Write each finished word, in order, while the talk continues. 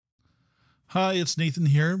Hi, it's Nathan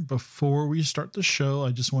here. Before we start the show,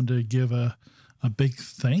 I just wanted to give a big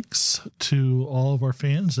thanks to all of our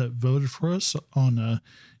fans that voted for us on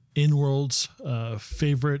InWorld's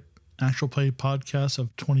favorite actual play podcast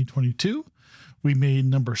of 2022. We made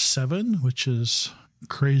number 7, which is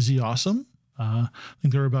crazy awesome. I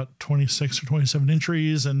think there were about 26 or 27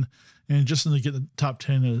 entries, and just to get the top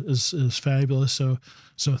 10 is fabulous. So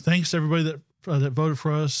thanks to everybody that voted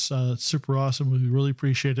for us. It's super awesome. We really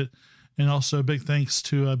appreciate it. And also a big thanks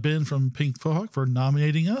to Ben from Pink Fohawk for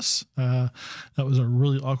nominating us. That was a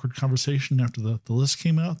really awkward conversation after the list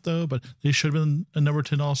came out, though. But they should have been a number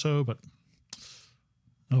 10 also. But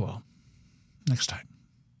oh well, next time.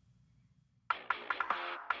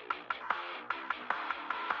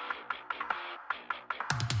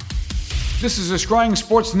 This is a Scrying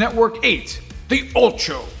Sports Network 8, the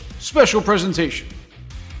Ultra special presentation.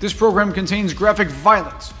 This program contains graphic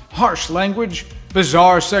violence, harsh language,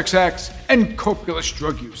 bizarre sex acts, and copious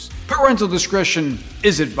drug use. Parental discretion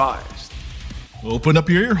is advised. Open up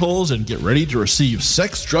your ear holes and get ready to receive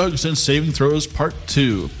Sex, Drugs, and Saving Throws Part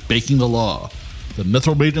 2, Baking the Law. The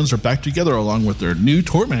Mithril Maidens are back together along with their new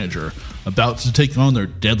tour manager, about to take on their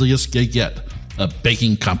deadliest gig yet, a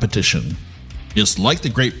baking competition. It's like the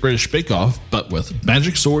Great British Bake Off, but with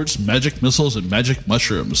magic swords, magic missiles, and magic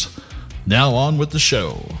mushrooms. Now on with the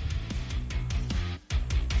show.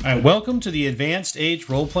 All right, welcome to the Advanced Age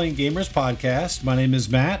Role-Playing Gamers Podcast. My name is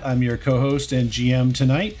Matt. I'm your co-host and GM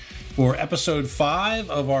tonight for episode 5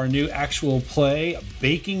 of our new actual play,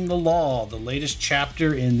 Baking the Law, the latest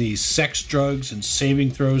chapter in the Sex, Drugs, and Saving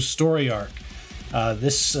Throws story arc.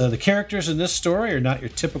 The characters in this story are not your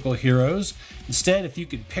typical heroes. Instead, if you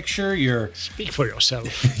could picture Speak for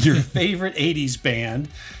yourself. your favorite 80s band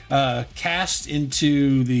cast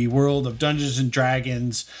into the world of Dungeons and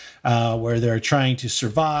Dragons, where they're trying to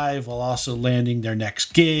survive while also landing their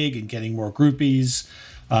next gig and getting more groupies.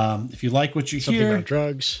 If you like what you hear... Something about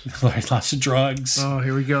drugs. Lots of drugs. Oh,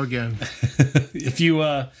 here we go again. If you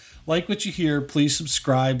like what you hear, please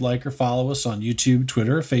subscribe, like, or follow us on YouTube,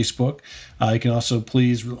 Twitter, or Facebook. You can also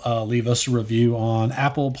please leave us a review on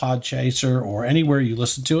Apple Podchaser or anywhere you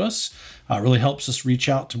listen to us. It really helps us reach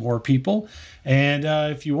out to more people. And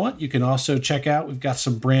if you want, you can also check out, we've got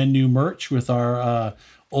some brand new merch with our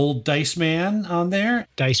old Dice Man on there.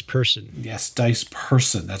 Dice person. Yes, Dice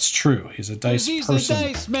Person. That's true. He's a Dice Person. He's a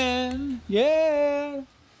Dice Man. Yeah.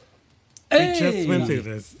 We just went through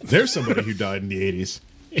this. There's somebody who died in the 80s.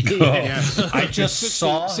 I just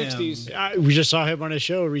saw 60s. him. We just saw him on a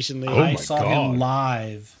show recently. I saw him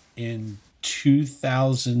live in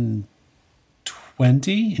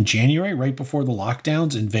 2020 in January, right before the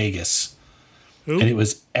lockdowns in Vegas. Who? And it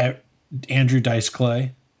was Andrew Dice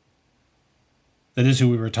Clay. That is who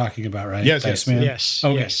we were talking about, right? Yes, Dice yes. Man? Yes,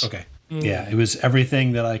 Okay, yes. okay. Yeah, it was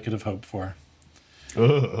everything that I could have hoped for.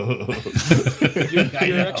 Your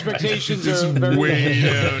expectations are very Way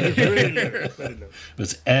down. It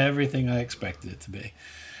was everything I expected it to be.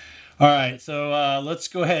 All right, so let's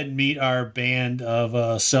go ahead and meet our band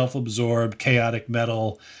of self-absorbed, chaotic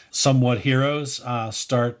metal, somewhat heroes. I'm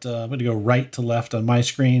going to go right to left on my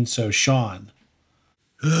screen. So, Sean.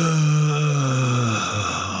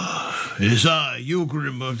 It is I,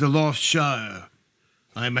 Yulgrim of the Lost Shire.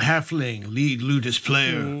 I am a halfling, lead lutist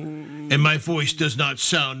player, and my voice does not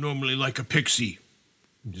sound normally like a pixie.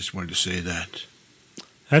 I just wanted to say that.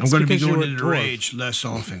 I'm going to be going into rage less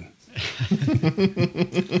often.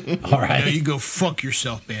 All right. Now you go fuck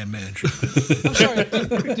yourself, band manager. I'm sorry.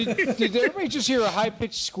 Did everybody just hear a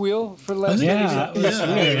high-pitched squeal for the last Yeah.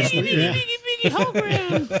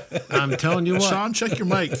 I'm telling you what. Sean, check your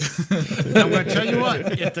mic. I'm going to tell you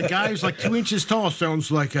what. If the guy who's like 2 inches tall sounds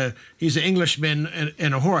like he's an Englishman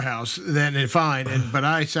in a whorehouse, then it's fine. But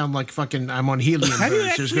I sound like fucking I'm on helium. Have you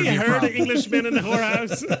birds. There's gonna actually be a heard problem. an Englishman in the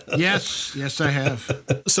whorehouse? Yes, I have.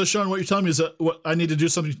 So, Sean, what you're telling me is that I need to do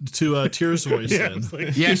something to Tyr's voice then.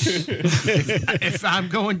 Yes. If I'm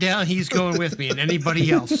going down, he's going with me, and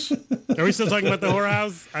anybody else. Are we still talking about the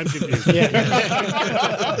whorehouse? I'm confused.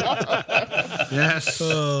 Yes. Yes,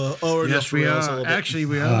 we are. Actually,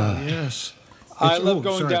 we are. Yes. I love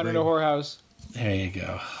going down in a whorehouse. There you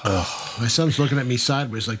go. My son's looking at me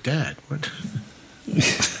sideways like, Dad, what?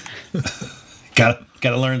 Got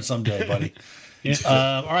to learn someday, buddy.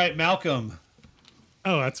 All right, Malcolm.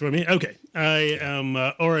 Oh, that's what I mean. Okay. I am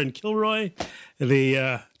Oren Kilroy,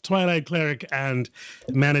 the Twilight Cleric and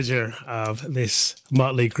manager of this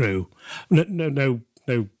motley crew. No.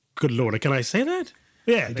 Good Lord. Can I say that?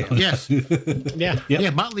 Yeah. Yes. Yeah.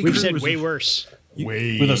 Motley We've Crue said was way worse.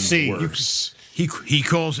 Way With a C. worse. He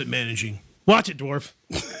calls it managing. Watch it, dwarf.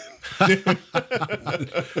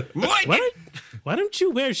 Why don't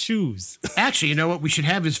you wear shoes? Actually, you know what? We should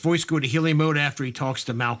have his voice go to helium mode after he talks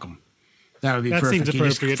to Malcolm. That would be perfect. Seems He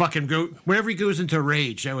just appropriate. fucking go wherever he goes into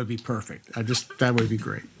rage. That would be perfect. That would be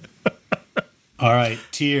great. All right,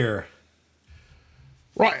 Tier.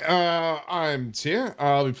 Right, I'm Tier.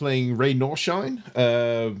 I'll be playing Ray Northshine,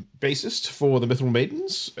 bassist for the Mithril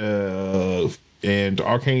Maidens, and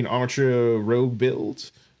Arcane Archer Rogue build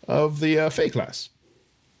of the Fae class.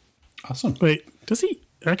 Awesome. Wait, does he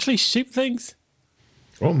actually shoot things?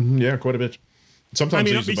 Oh, yeah, quite a bit. Sometimes I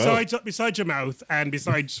mean, he's besides your mouth and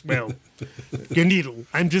besides, well, your needle.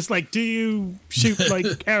 I'm just like, do you shoot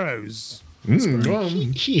like arrows?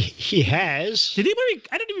 He has. Did anybody?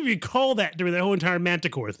 I didn't even recall that during the whole entire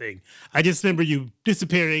Manticore thing. I just remember you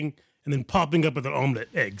disappearing and then popping up with an omelet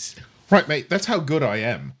eggs. Right, mate, that's how good I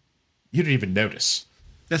am. You didn't even notice.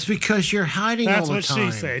 That's because you're hiding That's all the what time.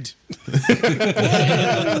 she said.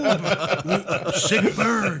 Sick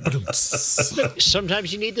bird.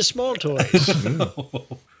 Sometimes you need the small toys.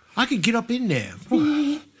 I could get up in there.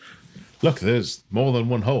 Look, there's more than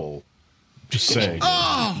one hole. Just saying.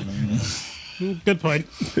 Good point.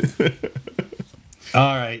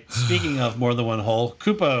 All right. Speaking of more than one hole,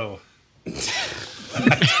 Kupo. And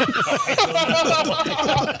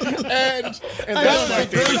that's my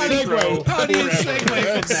great segue. How do you segue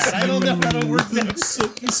from that? I don't know how to work that.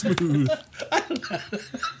 Silky smooth.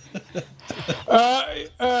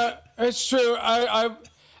 It's true. I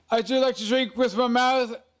do like to drink with my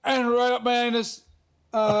mouth and right up my anus.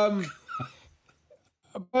 But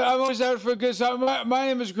I'm always out for a good time. My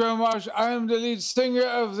name is Graham Marsh. I am the lead singer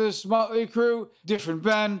of this Motley Crue, different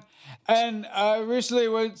band. And I recently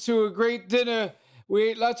went to a great dinner. We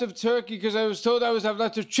ate lots of turkey because I was told I was have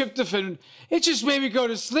lots of tryptophan. It just made me go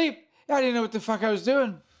to sleep. I didn't know what the fuck I was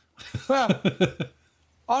doing. Well,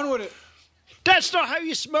 on with it. That's not how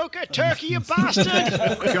you smoke a turkey, you bastard!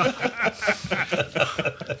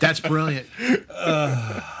 That's brilliant.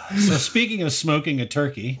 So speaking of smoking a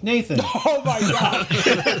turkey, Nathan. Oh my God.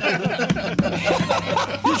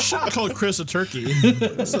 You should call Chris a turkey.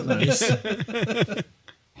 That's so nice.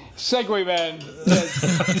 Segway man.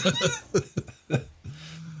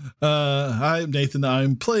 Hi, I'm Nathan.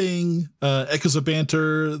 I'm playing Echoes of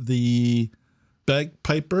Banter, the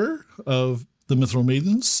bagpiper of the Mithril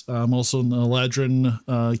Maidens. I'm also an Eladrin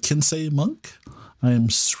Kinsei monk. I am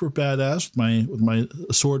super badass with my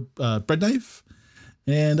sword bread knife,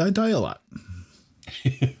 and I die a lot.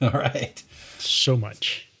 All right. So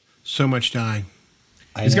much. So much dying.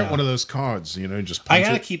 He's got one of those cards, just punch I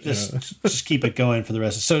gotta it. keep this, just keep it going for the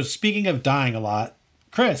rest. So speaking of dying a lot,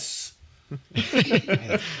 Chris.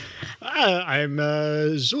 I'm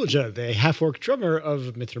Zulja, the half-orc drummer of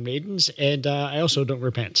Mithril Maidens, and I also don't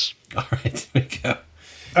wear pants. All right, there we go.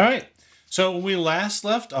 All right. So when we last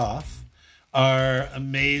left off, our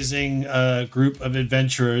amazing group of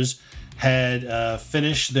adventurers had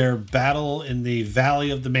finished their battle in the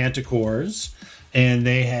Valley of the Manticores, and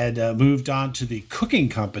they had moved on to the cooking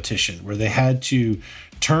competition, where they had to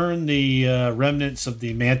turn the remnants of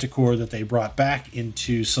the manticore that they brought back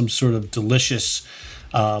into some sort of delicious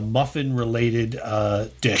muffin-related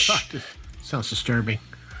dish. Sounds disturbing.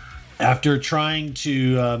 After trying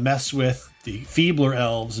to mess with the feebler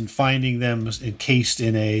elves and finding them encased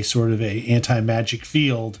in a sort of a anti-magic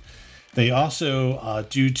field, they also,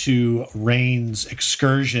 due to Rain's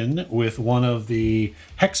excursion with one of the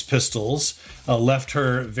hex pistols, left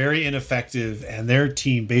her very ineffective, and their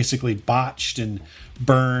team basically botched and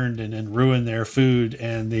burned and ruined their food.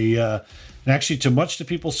 And and actually, to much to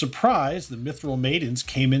people's surprise, the Mithril Maidens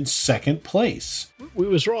came in second place. We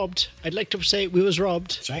was robbed. I'd like to say we was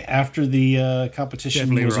robbed. Right after the competition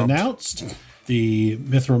Definitely was robbed. announced, the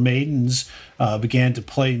Mithril Maidens began to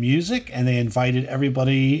play music, and they invited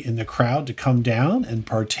everybody in the crowd to come down and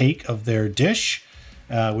partake of their dish,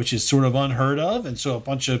 which is sort of unheard of. And so a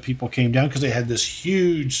bunch of people came down because they had this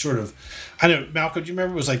huge sort of, I don't know, Malcolm, do you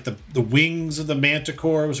remember? It was like the wings of the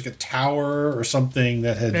manticore. It was like a tower or something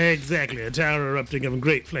that had Exactly. A tower erupting of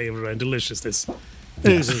great flavor and deliciousness.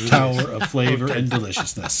 tower of flavor and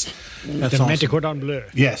deliciousness. That's The awesome. Manticore Bleu.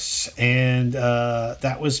 Yes, and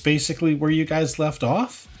that was basically where you guys left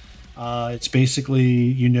off. It's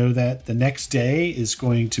basically, that the next day is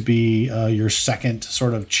going to be your second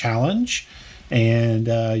sort of challenge, and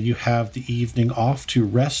you have the evening off to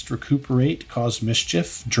rest, recuperate, cause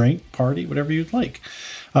mischief, drink, party, whatever you'd like.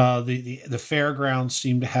 The fairgrounds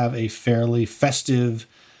seem to have a fairly festive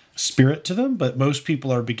spirit to them, but most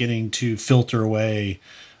people are beginning to filter away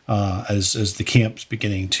as the camp's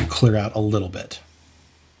beginning to clear out a little bit.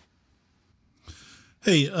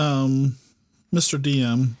 Hey, Mr.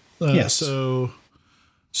 DM. Yes. So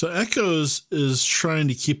So Echoes is trying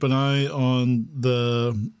to keep an eye on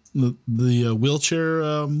the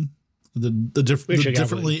wheelchair, Wheelchair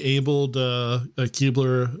differently abled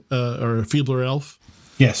Keebler or Feebler elf.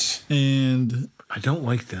 Yes. And I don't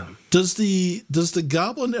like them. does the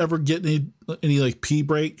goblin ever get any like pee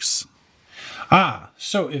breaks?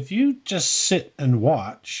 So if you just sit and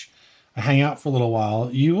watch, hang out for a little while,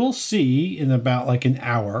 you will see in about like an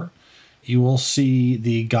hour, you will see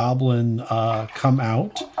the goblin come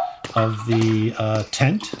out of the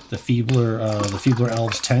tent, the feebler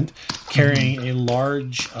elves tent, carrying a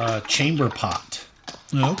large chamber pot.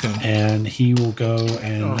 Oh, okay. And he will go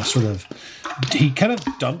and he kind of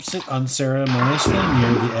dumps it unceremoniously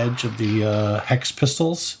near the edge of the Hex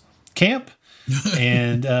Pistols camp,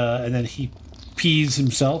 and then he pees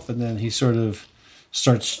himself, and then he sort of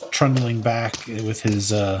starts trundling back with his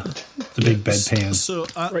the big bedpan. So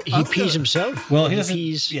He pees himself? Well, he doesn't.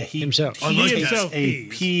 pees himself. He himself A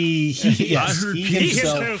pees. pee. He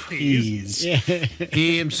himself pees. Yeah.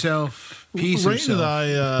 He himself pees Rain himself.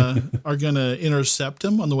 and I are going to intercept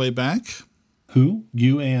him on the way back. Who?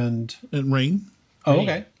 You and? Rain. Oh,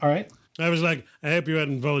 okay. All right. I was like, I hope you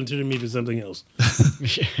hadn't volunteered me for something else.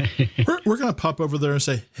 We're going to pop over there and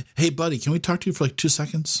say, hey, buddy, can we talk to you for like 2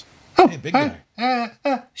 seconds? Hey, big guy.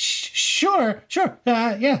 Sure.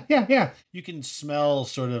 Yeah. You can smell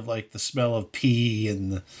sort of like the smell of pee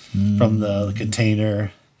from the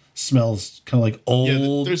container. Smells kind of like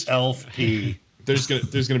old there's- elf pee. There's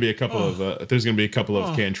gonna be a couple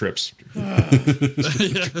of cantrips.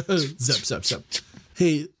 Zap.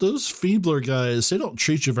 Hey, those Feebler guys, they don't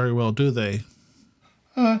treat you very well, do they?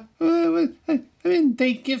 I mean,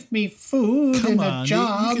 they give me food Come and on, a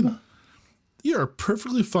job. You're a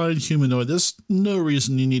perfectly fine humanoid. There's no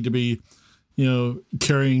reason you need to be,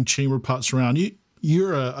 carrying chamber pots around.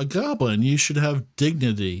 You're a goblin. You should have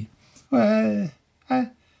dignity. I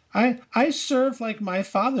serve like my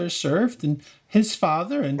father served, and his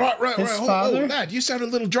father, and Right. his Oh, father. lad, you sound a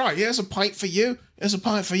little dry. Here's a pint for you. Here's a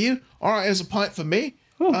pint for you. All right, here's a pint for me.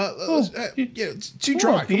 It's too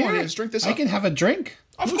dry. Come on, let's drink this I up. can have a drink.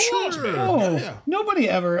 Of course, sure. man. Oh, Yeah. nobody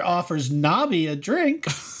ever offers Nobby a drink.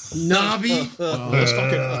 Nobby.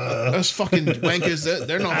 Those fucking wankers,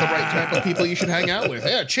 they're not the right type of people you should hang out with.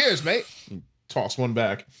 Yeah, cheers, mate. Toss one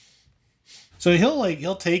back. So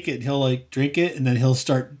he'll take it, he'll drink it, and then he'll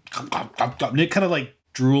start kind of like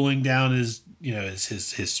drooling down his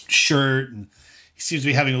his shirt, and he seems to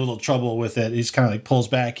be having a little trouble with it. He's kind of like pulls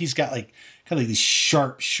back. He's got kind of like these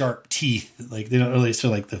sharp teeth. Like they don't really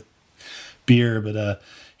feel like the beer, but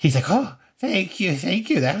he's like, oh, thank you,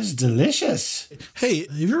 that was delicious. Hey,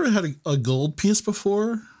 have you ever had a gold piece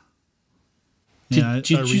before? Did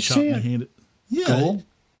you reach out say and a hand it. Yeah. gold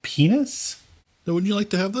penis? Now, wouldn't you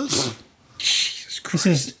like to have this?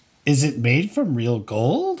 Is it made from real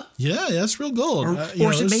gold? Yeah, that's real gold.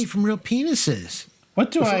 Or is it made from real penises?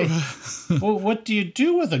 What do you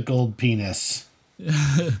do with a gold penis?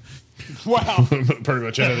 Wow. Pretty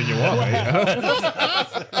much anything you want, mate.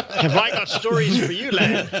 Have I got stories for you,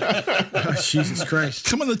 lad? Oh, Jesus Christ.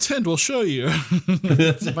 Come on the tent, we'll show you.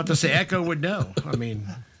 I was about to say Echo would know. I mean,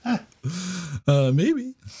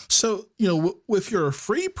 Maybe. So, if you're a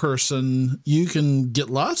free person, you can get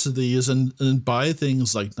lots of these and buy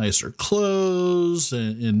things like nicer clothes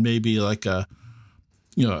and maybe like a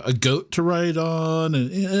goat to ride on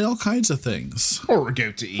and all kinds of things. Or a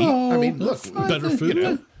goat to eat. I mean, look, Better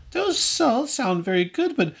food. Those all sound very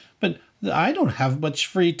good, but I don't have much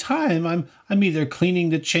free time. I'm either cleaning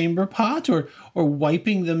the chamber pot or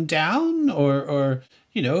wiping them down or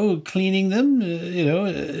cleaning them.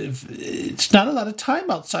 It's not a lot of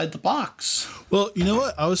time outside the box. Well, you know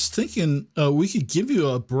what? I was thinking we could give you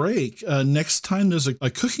a break next time there's a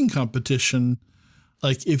cooking competition.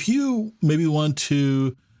 Like if you maybe want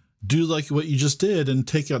to do like what you just did and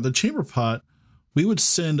take out the chamber pot, we would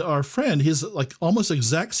send our friend. He's like almost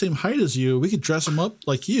exact same height as you. We could dress him up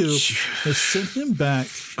like you and send him back.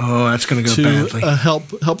 oh, that's going to go badly. To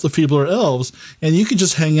help the feebler elves, and you could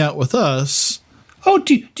just hang out with us. Oh,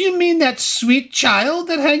 do you mean that sweet child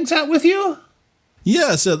that hangs out with you?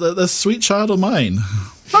 Yes, that sweet child of mine.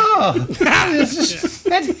 Oh, what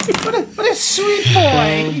a sweet boy.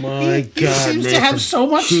 Oh, my He seems to have so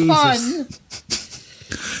much fun.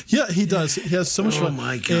 Yeah, he does. He has so much fun.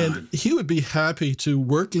 my God. And he would be happy to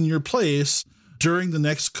work in your place during the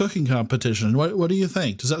next cooking competition. What do you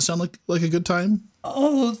think? Does that sound like a good time?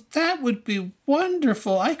 Oh, that would be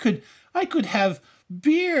wonderful. I could have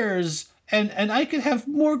beers and I could have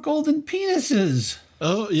more golden penises.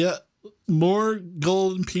 Oh, yeah. More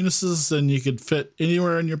golden penises than you could fit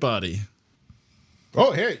anywhere in your body.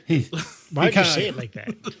 oh, hey. Why do you say it like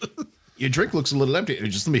that? your drink looks a little empty.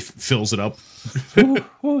 Just let me fills it up.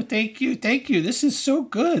 Oh, thank you. This is so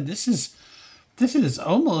good. This is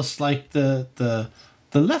almost like the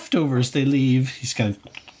leftovers they leave. He's kind of.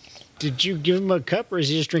 Did you give him a cup, or is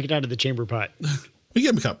he just drinking out of the chamber pot? We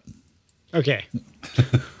give him a cup. Okay.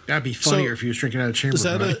 That'd be funnier if he was drinking out of chamber. Is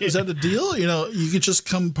that a deal? You could just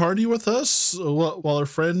come party with us while our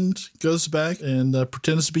friend goes back and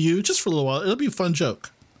pretends to be you just for a little while. It'll be a fun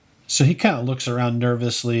joke. So he kind of looks around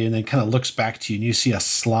nervously and then kind of looks back to you, and you see a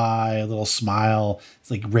sly little smile. It's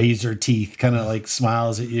like razor teeth, kind of like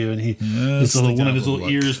smiles at you, and one of his little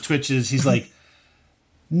ears twitches. He's like,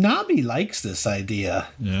 Nobby likes this idea.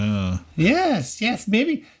 Yeah. Yes,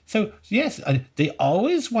 maybe. So, yes, they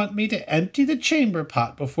always want me to empty the chamber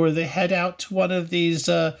pot before they head out to one of these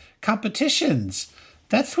competitions.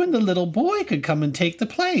 That's when the little boy could come and take the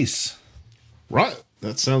place. Right.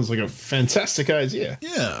 That sounds like a fantastic idea.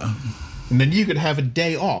 Yeah. And then you could have a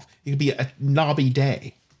day off. It could be a Nobby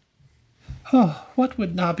day. Oh, what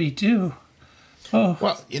would Nobby do? Oh.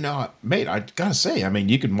 Well, mate, I gotta say,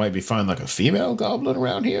 you could maybe find like a female goblin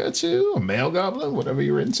around here too, a male goblin, whatever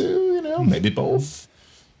you're into, maybe both.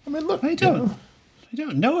 Look, I don't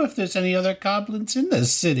know if there's any other goblins in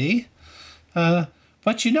this city. But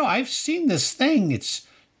I've seen this thing. It's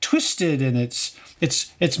twisted and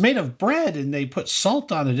it's made of bread, and they put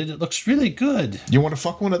salt on it, and it looks really good. You want to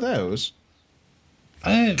fuck one of those?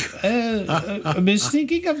 I was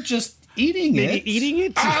thinking of just eating it. Maybe eating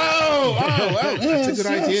it? Oh, that's a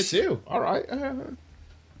good idea too. All right.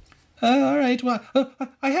 All right. Well,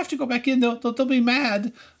 I have to go back in. They'll be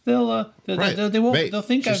mad. They won't. Mate, they'll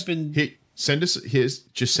think I've been. Just send us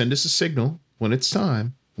a signal when it's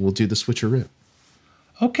time. We'll do the switcheroo.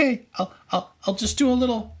 Okay. I'll just do a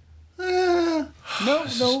little. No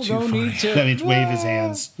need to. That means wave his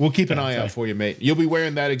hands. We'll keep an eye out for you, mate. You'll be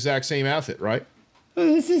wearing that exact same outfit, right?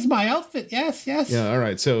 This is my outfit. Yes. Yeah, all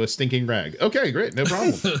right. So a stinking rag. Okay, great. No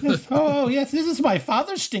problem. Yes. Oh, yes. This is my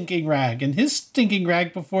father's stinking rag, and his stinking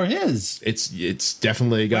rag before his. It's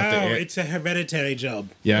definitely got it's a hereditary job.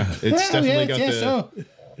 Yeah, it's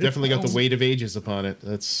definitely got the weight of ages upon it.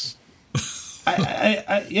 That's.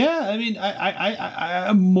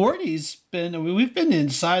 Morty's we've been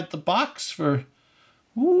inside the box for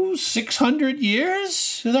 600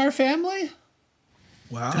 years with our family.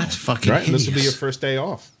 Wow. That's fucking right. And this will be hideous. your first day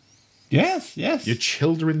off. Yes. Your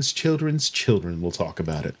children's children will talk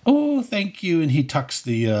about it. Oh, thank you. And he tucks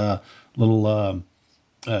the little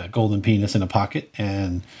golden penis in a pocket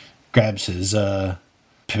and grabs his bed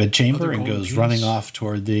chamber and goes running off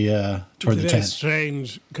toward the tent.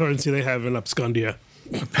 Strange currency they have in Abscondia.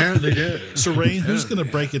 Apparently do. So, Rain, who's going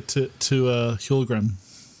to break it to Hulgrim?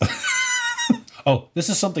 Oh, this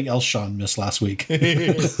is something else Sean missed last week.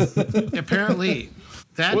 Apparently,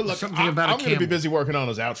 something about I'm a going to camel. be busy working on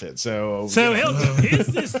his outfit, so. So, here's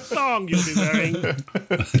this thong you'll be wearing.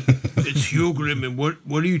 It's Hulgrim, and what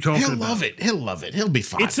are you talking He'll about? love it. He'll love it. He'll be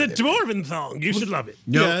fine. It's a dwarven thong. You should love it.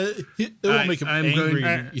 No, Yeah, it won't make him I'm angry,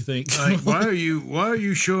 going- you think? why are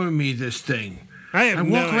you showing me this thing? I have I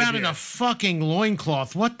no walk around idea. in a fucking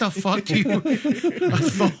loincloth. What the fuck do you... A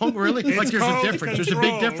thong, really? Like there's a called difference. There's a big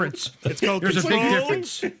control. difference. It's called There's a big control.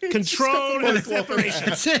 difference. Control and separation.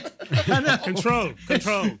 That's it. I know. Control.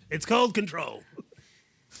 It's called control.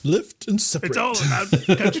 Lift and separate. It's all about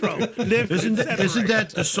control. Live Isn't that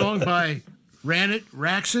the song by Ranit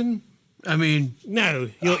Raxon? No,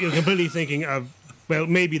 you're completely thinking of, well,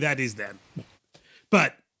 maybe that is them.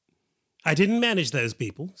 But I didn't manage those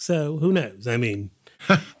people, so who knows? What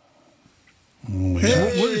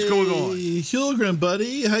is going on? Hey, Hulgrim,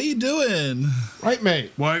 buddy, how you doing? Right,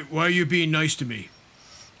 mate. Why are you being nice to me?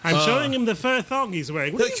 I'm showing him the fur thong he's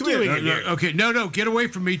wearing. What are you come here. doing in here? Okay, no, get away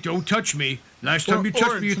from me. Don't touch me. Last time you touched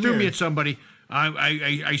Oren, me, you come threw me here. at somebody.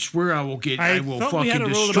 I swear I will thought we had fucking a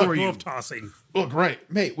rule about destroy you. dwarf tossing. Look, right,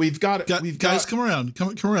 mate. We've got it. Guys, come around.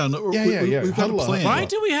 Come around. Yeah. We've got a Huddle up. plan. Why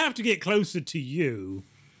do we have to get closer to you?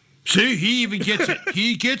 See, he even gets it.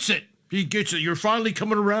 He gets it. You're finally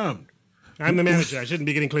coming around. I'm the manager. I shouldn't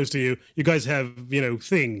be getting close to you. You guys have,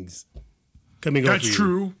 things coming off That's you.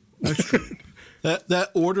 true. That's true. That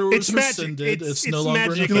order was It's magic. rescinded. It's no It's longer in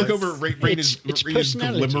magic. You effect. look over at Rain is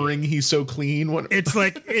personality. glimmering. He's so clean. What? It's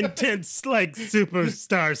like intense, like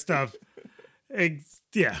superstar stuff.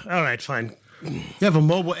 Yeah. All right. Fine. You have a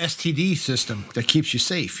mobile STD system that keeps you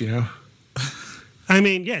safe,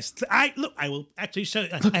 Yes. I will actually show you.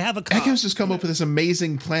 I have a car. Echoes has come up with this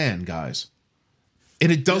amazing plan, guys,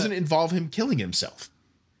 and it doesn't involve him killing himself.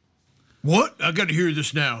 What? I got to hear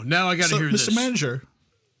this now. Now I got to So, hear Mr. this. Manager,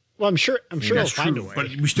 Well, I'm sure he'll That's find true, a way. but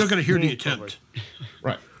we still got to hear the attempt.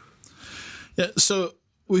 Right. yeah. So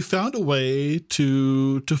we found a way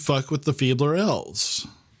to fuck with the feebler elves.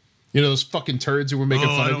 You know those fucking turds who were making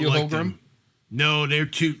fun of you, Holgrim? No, they're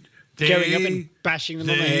too. Carrying up and bashing them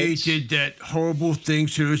on the They heads. did that horrible thing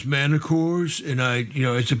to those manticores, and I,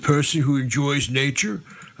 as a person who enjoys nature,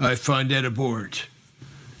 I find that abhorrent.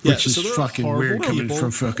 Yeah, Which is so they're fucking horrible weird coming people. from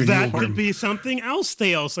fucking That Yulgrim. could be something else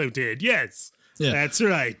they also did. Yes. Yeah. That's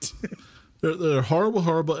right. They're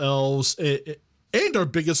horrible elves, and our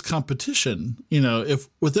biggest competition. If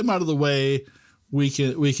with them out of the way, we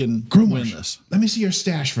can win this. Let me see your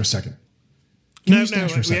stash for a second. No, stash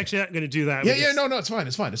for a we second. actually aren't going to do that. Yeah, no, it's fine.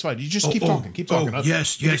 You just keep talking. Keep talking.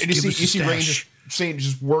 yes, And you give us see the Rain stash.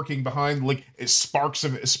 just working behind, like sparks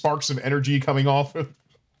of energy coming off.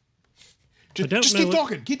 Just keep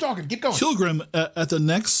talking. Keep going. Kilgrim at the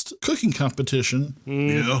next cooking competition,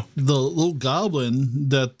 Yeah. the little goblin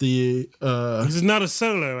that the This is not a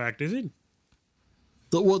solo act, is it?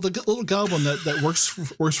 the little goblin that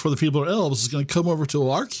works for the feebler elves is going to come over to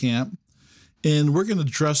our camp, and we're going to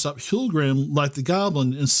dress up Hilgrim like the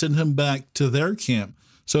goblin and send him back to their camp.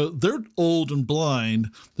 So they're old and blind;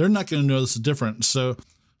 they're not going to notice the difference. So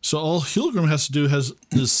all Hilgrim has to do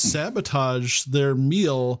is sabotage their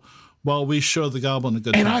meal while we show the goblin a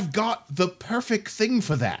good And time. I've got the perfect thing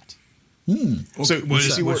for that. So Okay, you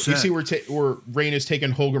see where Rain is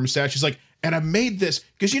taking Holgrim's stash. She's like, and I made this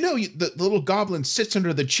because the little goblin sits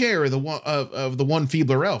under the chair of the one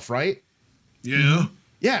feebler elf, right? Yeah.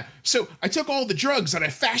 Yeah. So I took all the drugs and I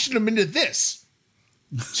fashioned them into this.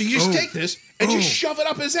 So you just take this and just shove it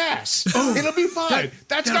up his ass. It'll be fine.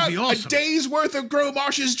 That's got that'd be awesome. a day's worth of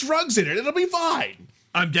Gromarsh's drugs in it. It'll be fine.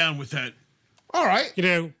 I'm down with that. All right.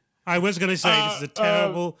 I was going to say this is a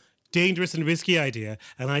terrible, dangerous, and risky idea,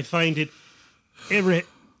 and I find it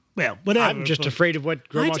whatever. I'm just afraid of what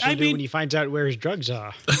Gromosh will do mean- when he finds out where his drugs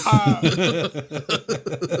are.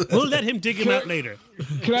 We'll let him dig him out later.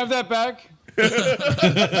 Can I have that back?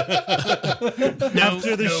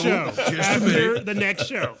 After the show. Just a After minute. the next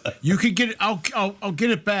show. You can get it. I'll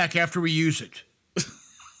get it back after we use it.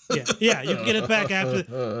 Yeah, you can get it back after.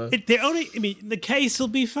 The case will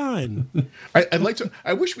be fine. I'd like to.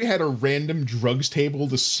 I wish we had a random drugs table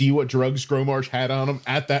to see what drugs Gromarsh had on him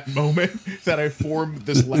at that moment that I formed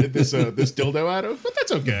this dildo out of. But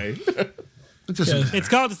that's okay. It's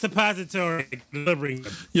called a suppository delivering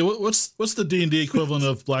them. Yeah, what's the D&D equivalent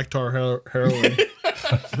of black tar heroin?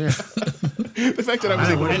 The fact that I was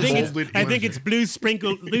able to hold it. I think it's blue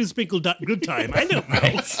sprinkle good time. I know,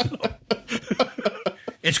 right?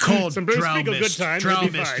 It's called Some Bruce drow Sprinkle mist. good time, Drow it'll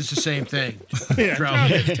be mist fine. is the same thing. Yeah, Drow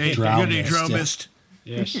mist. Hey, Drow you got any mist, drow yeah. mist?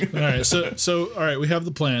 Yes. All right, so all right, we have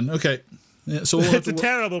the plan. Okay, yeah, so we'll have It's a to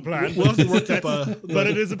terrible plan. we'll have to work up but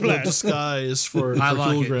it is a plan. disguise for I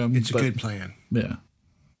like Kilgrim. it. It's a but- good plan. Yeah.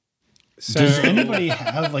 Does anybody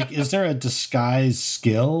have is there a disguise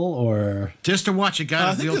skill or? Just to watch a guy I in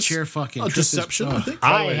a think wheelchair it's fucking a trip his- deception. I think.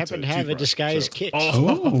 I it's happen a to have a toothbrush, disguise so- kit.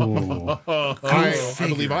 Oh, I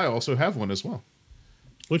believe I also have one as well.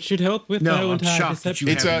 Which should help with No, the I'm entire shocked that deception.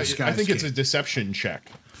 you It's have a I disguise think it's a kit. deception check.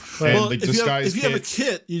 Well, and the if disguise you have a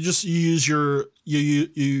kit, you just use you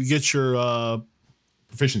get your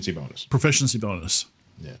proficiency bonus. proficiency bonus.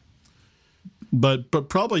 Yeah. But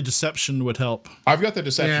probably deception would help. I've got the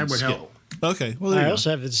deception Yeah, it would skill. help. Okay, well there I you go. also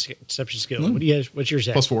have a deception skill. What do you guys? What's yours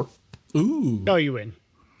at? +4. Ooh. No, you win.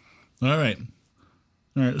 All right.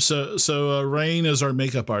 So Rain is our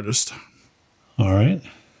makeup artist. all right.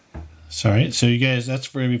 Sorry. So you guys, that's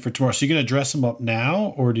for me for tomorrow. So you're gonna dress them up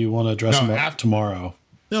now, or do you want to dress No, them up after- tomorrow?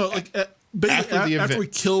 No, like After the after event. we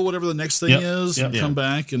kill whatever the next thing Yep, is, yep. come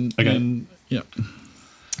back and yeah.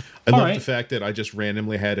 I All love right. the fact that I just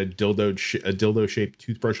randomly had a dildo shaped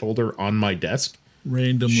toothbrush holder on my desk.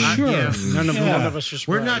 Randomly. Sure. Yeah. None of us are surprised.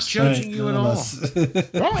 We're not judging you at all.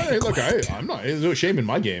 Oh, hey, look, I'm not. There's no shame in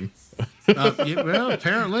my game. Well,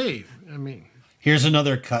 apparently. I mean, Here's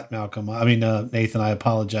another cut, Malcolm. I mean, Nathan. I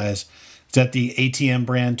apologize. Is that the ATM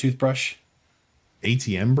brand toothbrush?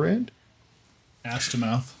 ATM brand? Ass to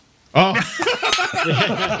mouth. Oh.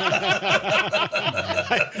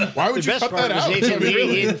 Why would The you best cut part that was out? Nathan I mean, leaning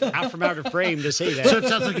really? in out from out of frame to say so that. it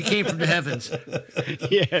sounds like it came from the heavens.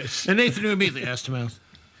 Yes. And Nathan knew immediately, asked him out.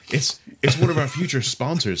 It's one of our future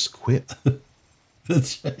sponsors. Quit.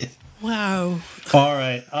 That's right. Wow. All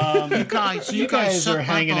right. Guys, You guys suck are my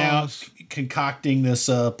hanging balls. out, concocting this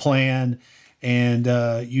plan, and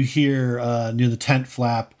you hear near the tent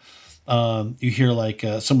flap, you hear like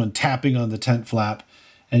someone tapping on the tent flap,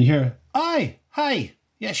 and you hear, "Hi, hi,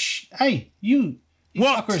 yes, hey, you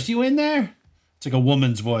fuckers, you in there?" It's like a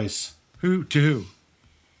woman's voice. Who to who?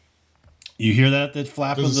 You hear that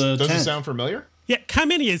flap of Does the it tent? sound familiar? Yeah,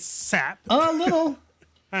 come in here, sap. A little.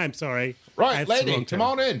 I'm sorry. Right, That's the lady, wrong come term.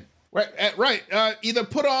 on in. Right. Either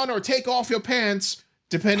put on or take off your pants,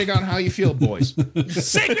 depending on how you feel, boys.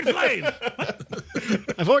 Sacred flame!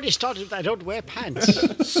 I've already started with I don't wear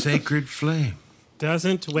pants. Sacred flame.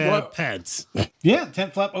 Doesn't wear pants. Yeah,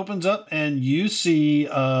 tent flap opens up and you see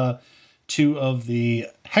two of the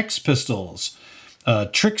Hex Pistols,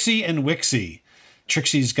 Trixie and Wixie.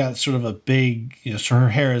 Trixie's got sort of a big, so her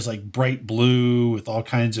hair is like bright blue with all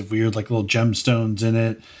kinds of weird like little gemstones in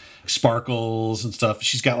it, sparkles and stuff.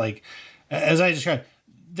 She's got like, as I described,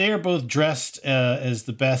 they are both dressed as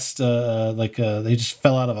the best, they just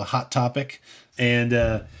fell out of a Hot Topic. And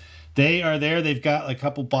they are there. They've got a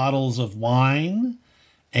couple bottles of wine.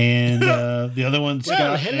 And the other one's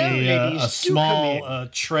got a small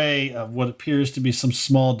tray of what appears to be some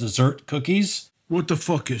small dessert cookies. What the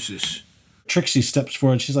fuck is this? Trixie steps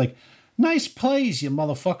forward. She's like, "Nice plays, you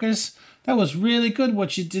motherfuckers. That was really good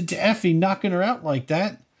what you did to Effie, knocking her out like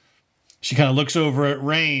that." She kind of looks over at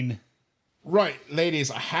Rain. Right,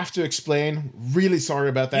 ladies, I have to explain. Really sorry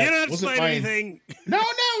about that. You don't explain anything. No.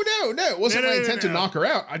 It wasn't my intent to knock her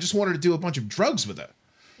out. I just wanted to do a bunch of drugs with her.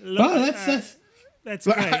 Oh, That's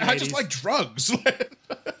great, I just like drugs.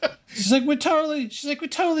 She's like, we totally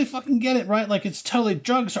fucking get it, right? Like, it's totally,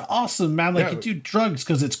 drugs are awesome, man. Like, you do drugs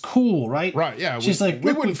because it's cool, right? Right, yeah. She's like,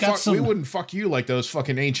 we wouldn't fuck you like those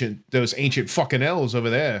ancient fucking elves over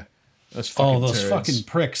there. Those turds. Fucking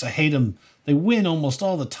pricks. I hate them. They win almost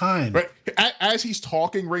all the time. Right. As he's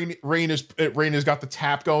talking, Rain has got the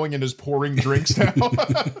tap going and is pouring drinks now.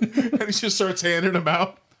 And he just starts handing them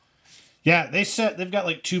out. Yeah, they've got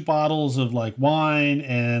like 2 bottles of like wine,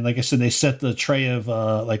 and like I said, they set the tray of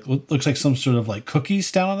looks like some sort of like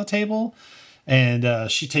cookies down on the table,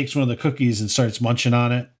 and she takes one of the cookies and starts munching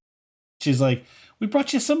on it. She's like, "We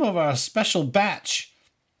brought you some of our special batch,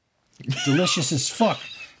 delicious as fuck."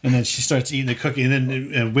 And then she starts eating the cookie, and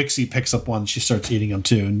then Wixie picks up one. And she starts eating them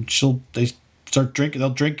too, and they start drinking.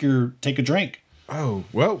 They'll take a drink. Oh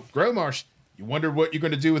well, Growmarsh, you wondered what you're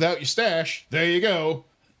going to do without your stash. There you go.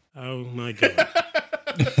 Oh my god.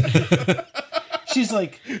 She's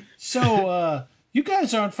like, "So, you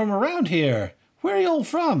guys aren't from around here. Where are you all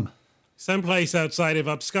from?" Someplace outside of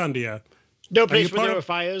Abscondia. No place where there are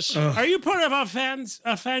fires. Are you part of our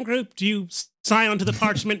fan group? Do you sign onto the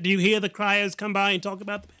parchment? Do you hear the criers come by and talk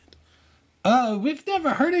about the band? We've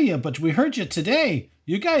never heard of you, but we heard you today.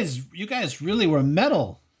 You guys really were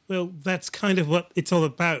metal. Well, that's kind of what it's all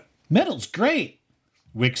about. Metal's great.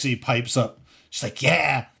 Wixie pipes up. She's like,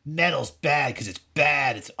 "Yeah, metal's bad because it's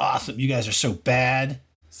bad. It's awesome. You guys are so bad."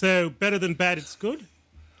 So, better than bad, it's good?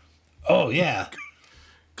 Oh, yeah.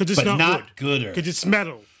 Because it's not gooder. Because it's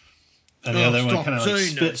metal. And the other one kind of like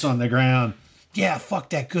spits on the ground. "Yeah, fuck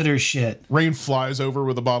that gooder shit." Rain flies over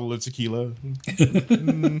with a bottle of tequila.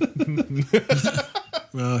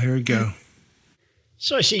 Well, here we go.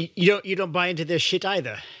 So I see you don't buy into this shit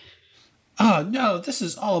either. Oh, no, this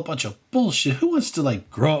is all a bunch of bullshit. Who wants to like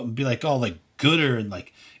grow up and be like all like gooder and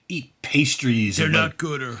like eat pastries? They're and, not like,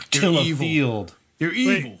 gooder. Till They're a evil. field. They're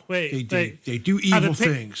evil. Wait. They do evil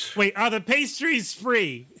things. Wait, are the pastries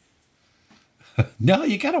free? No,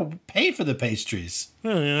 you gotta pay for the pastries.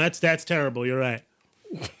 Oh, yeah, that's terrible. You're right.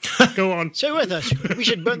 Go on. So with us, we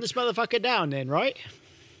should burn this motherfucker down then, right?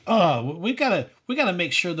 Oh, we gotta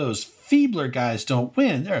make sure those feebler guys don't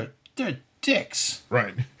win. They're dicks.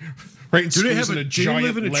 Right. Rain Do they have squeezing a? a Do they giant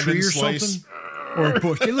live in a lemon tree or slice. something? Or a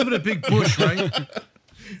bush? They live in a big bush, right?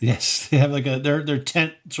 Yes, they have like their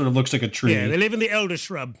tent sort of looks like a tree. Yeah, they live in the elder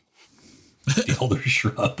shrub. The elder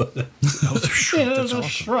shrub. Elder shrub. That's Elder awesome.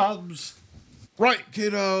 shrubs. Right,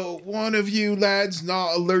 could one of you lads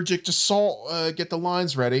not allergic to salt get the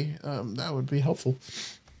lines ready? That would be helpful.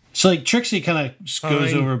 So like Trixie kind of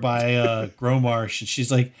goes over by Growmarsh and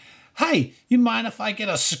she's like, "Hey, you mind if I get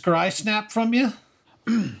a scry snap from you?"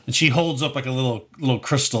 And she holds up like a little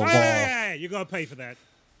crystal ball. Hey, you gotta pay for that.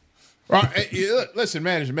 Right, listen,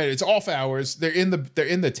 manager, it's off hours. They're in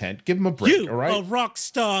the tent. Give them a break, all right? You are rock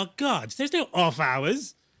star gods. There's no off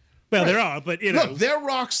hours. Well, there are, but you know. Look, they're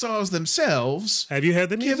rock stars themselves. Have you heard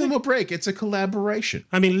the music? Give them a break. It's a collaboration.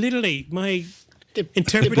 I mean, literally, my brought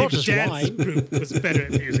interpretive us dance wine. group was better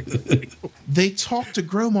at music than me. They talk to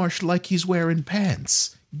Growmarsh like he's wearing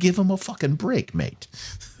pants. Give him a fucking break, mate.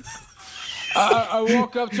 I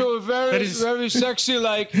walk up to a That is- very sexy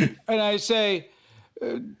like, and I say,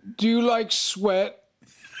 "Do you like sweat?"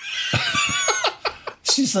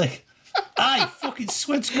 She's like, "I fucking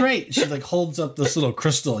sweat's great." She like holds up this little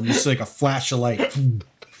crystal and you see like a flash of light.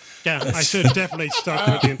 Yeah, I should have definitely stuck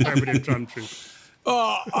with the interpretive drum troupe.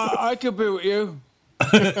 Oh, I could be with you.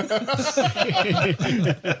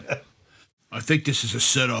 I think this is a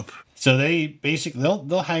setup. So they basically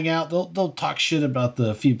they'll hang out. They'll talk shit about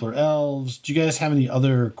the feebler elves. Do you guys have any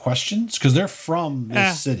other questions? Because they're from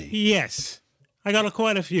this city. Yes, I got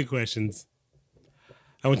quite a few questions.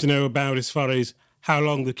 I want to know about as far as how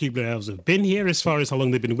long the Keebler elves have been here, as far as how long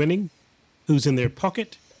they've been winning, who's in their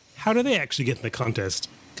pocket, how do they actually get in the contest,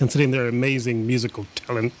 considering their amazing musical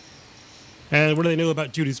talent, and what do they know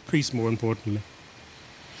about Judas Priest, more importantly.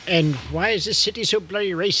 And why is this city so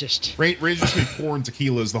bloody racist? Ray's just been pouring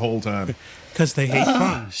tequilas the whole time. Because they hate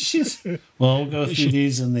fun. Well, we'll go through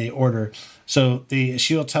these in the order. So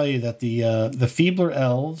she'll tell you that the feebler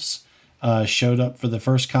elves showed up for the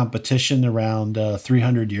first competition around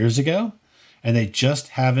 300 years ago, and they just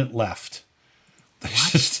haven't left.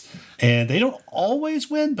 And they don't always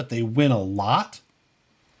win, but they win a lot.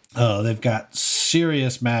 They've got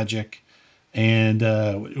serious magic, and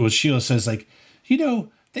what Sheila says, like,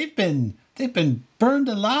 they've been burned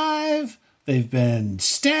alive. They've been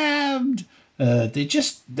stabbed.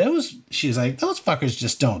 She's like, those fuckers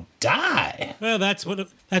just don't die. Well, that's the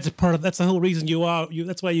whole reason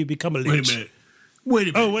that's why you become a lich. Wait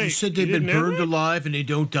a minute. Oh, wait. You said they've been burned alive and they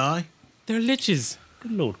don't die? They're liches.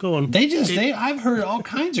 Good Lord, go on. I've heard all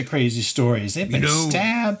kinds of crazy stories. They've been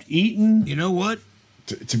stabbed, eaten. You know what?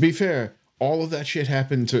 To be fair, all of that shit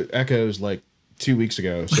happened to Echoes like 2 weeks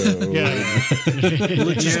ago. So that's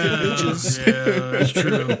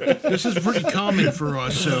true. This is pretty common for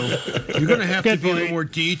us, so you're going to have to be a little more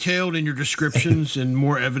detailed in your descriptions and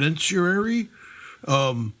more evidentiary.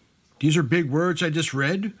 These are big words I just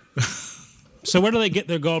read. So where do they get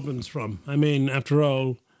their goblins from? I mean, after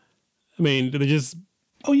all, do they just...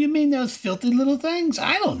 Oh, you mean those filthy little things?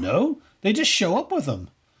 I don't know. They just show up with them.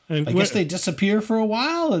 I guess they disappear for a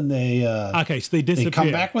while, and they okay, so they disappear. They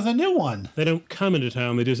come back with a new one. They don't come into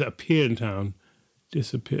town; they just appear in town,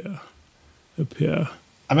 disappear, appear.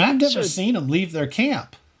 I mean, I've never seen them leave their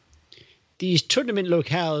camp. These tournament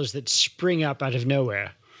locales that spring up out of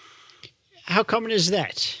nowhere. How common is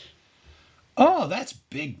that? Oh, that's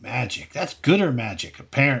big magic. That's gooder magic,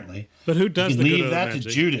 apparently. But who does the leave that magic? To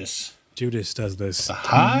Judas? Judas does this. The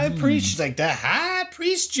high priest, like the high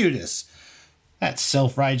priest Judas. That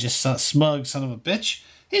self-righteous, smug son of a bitch.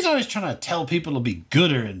 He's always trying to tell people to be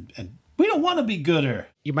gooder, and we don't want to be gooder.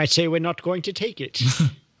 You might say we're not going to take it.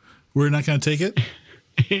 We're not going to take it?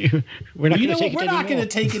 We're not going to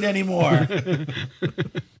take it anymore.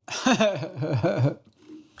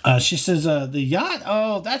 She says, the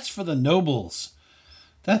yacht, that's for the nobles.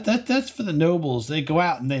 That's for the nobles. They go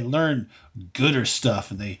out and they learn gooder stuff,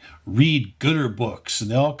 and they read gooder books, and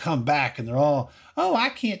they all come back, and they're all... Oh, I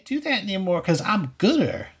can't do that anymore because I'm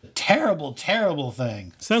gooder. Terrible, terrible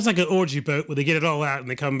thing. Sounds like an orgy boat where they get it all out and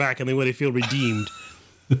they come back and they feel redeemed.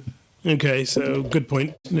 Okay, so good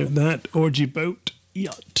point. That orgy boat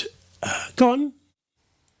yacht. Go on.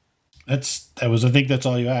 I think that's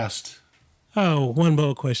all you asked. Oh, one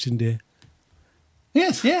more question, dear.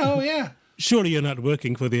 Yes, yeah, oh yeah. Surely you're not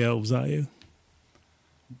working for the elves, are you?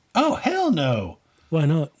 Oh, hell no. Why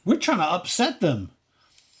not? We're trying to upset them.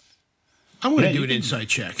 I'm going to do an insight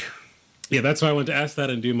check. Yeah, that's why I wanted to ask that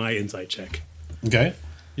and do my insight check. Okay.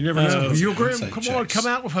 You never know. Come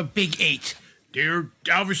out with a big 8. They're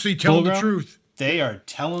obviously telling the truth. They are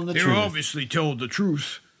telling the truth. They're obviously told the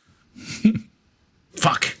truth.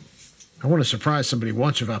 Fuck. I want to surprise somebody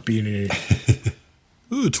once without being an idiot.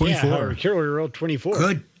 Ooh, 24. Yeah, Carol rolled 24.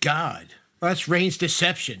 Good God. That's Rain's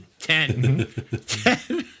deception. 10.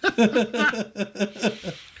 10.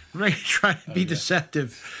 Ray trying to be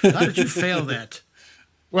deceptive. How did you fail that?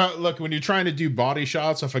 Well, look, when you're trying to do body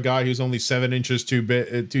shots of a guy who's only 7 inches too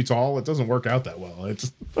tall, it doesn't work out that well.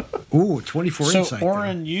 It's Ooh, 24 insight. So,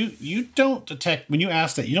 Oren, you don't detect, when you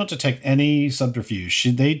ask that, you don't detect any subterfuge.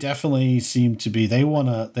 They definitely seem to be, they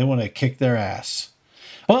want to kick their ass.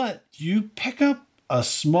 But you pick up a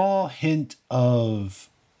small hint of,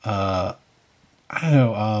 I don't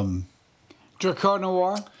know, Dracar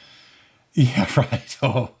Noir? Yeah, right.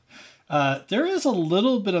 Oh, there is a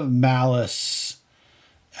little bit of malice.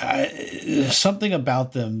 Something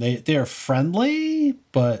about them. They're friendly,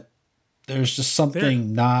 but there's just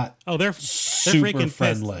something they're super freaking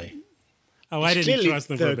friendly. Pissed. Oh, I didn't trust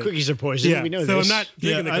them. The cookies are poison. Yeah, we know so this. I'm not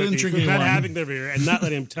drinking the cookies. I'm not having their beer and not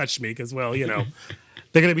letting them touch me because, well, they're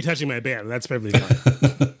going to be touching my band. That's perfectly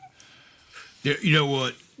fine. You know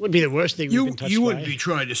what? Would be the worst thing we've been touched You wouldn't be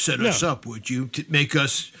trying to set us up, would you? To make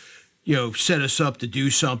us, set us up to do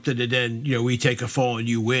something, and then we take a fall and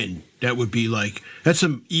you win. That would be that's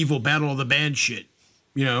some evil battle of the band shit.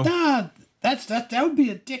 Nah, that would be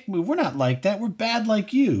a dick move. We're not like that. We're bad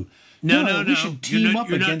like you. No. We should team up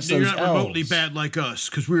against those You're not remotely elves. bad like us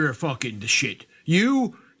because we're fucking the shit.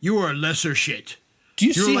 You are lesser shit. Do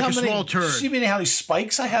you You're see like how a many? small turd. See how many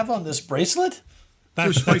spikes I have on this bracelet?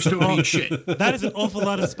 Those spikes don't mean shit. That is an awful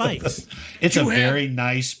lot of spikes. It's a You have- very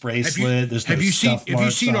nice bracelet. There's no Have you seen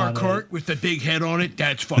marks our on it. cart with the big head on it?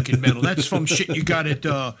 That's fucking metal. That's some shit you got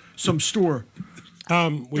at some store. We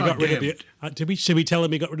got rid of damn the. Should we tell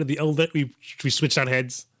him we got rid of the old? We switched out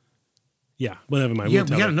heads. Yeah, well, never mind. Yeah, we'll we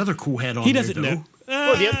tell got him. another cool head on He there, doesn't though. know.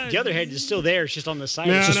 Well, the other head is still there. It's just on the side.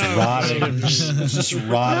 No, It's just Just rotting. It's just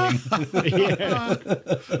rotting.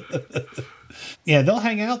 Yeah, they'll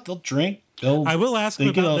hang out. They'll drink. I will ask they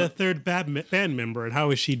him get about all- their third band member and how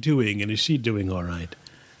is she doing, and is she doing all right?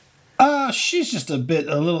 She's just a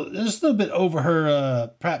little bit over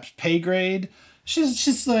her perhaps pay grade.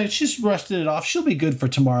 She's rusted it off. She'll be good for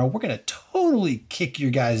tomorrow. We're gonna totally kick your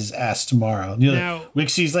guys' ass tomorrow. Now-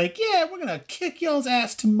 Wixie's like, yeah, we're gonna kick y'all's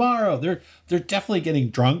ass tomorrow. They're definitely getting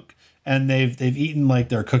drunk, and they've eaten like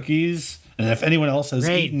their cookies. And if anyone else has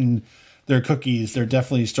Great. eaten their cookies, they're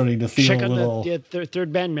definitely starting to feel Check a on little. the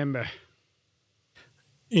third band member.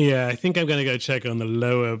 Yeah, I think I'm going to go check on the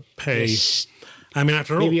lower pay. Yes. I mean,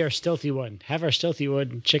 after all, Maybe our stealthy one. Have our stealthy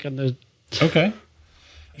one check on the. Okay.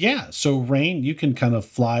 Yeah. So Rain, you can kind of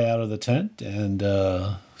fly out of the tent and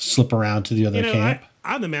slip around to the other camp.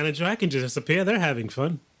 I'm the manager. I can just disappear. They're having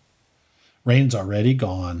fun. Rain's already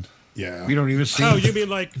gone. Yeah. We don't even see. Oh, you mean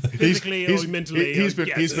like physically or mentally? He's been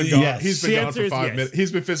Yes. gone. Yes. He's been The gone answer for is 5 yes. minutes.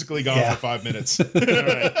 He's been physically gone Yeah. for 5 minutes.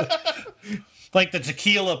 Like the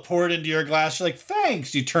tequila poured into your glass, you're like,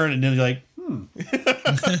 thanks. You turn and then you're like,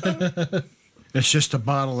 It's just a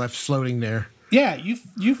bottle that's floating there. yeah.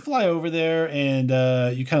 You fly over there and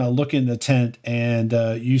you kind of look in the tent and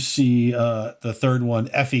you see the third one,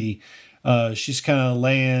 Effie. She's kind of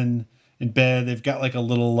laying in bed. They've got like a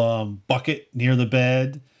little bucket near the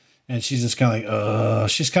bed, and she's just kind of like,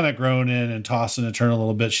 she's kind of groaning and tossing and turning a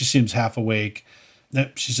little bit. She seems half awake.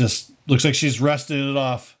 Nope, she's just looks like she's resting it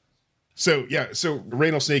off. So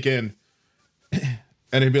Rain will sneak in,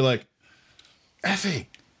 and he'd be like, Effie,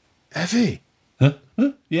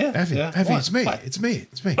 Yeah, Effie, yeah. Effie, What? it's me, What? it's me.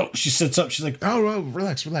 Oh, she sits up. She's like, Oh,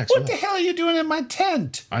 relax. what the hell are you doing in my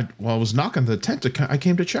tent? I was knocking the tent. I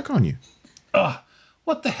came to check on you.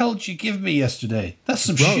 What the hell did you give me yesterday? That's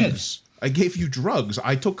some shit. Drugs. I gave you drugs.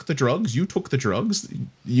 I took the drugs. You took the drugs.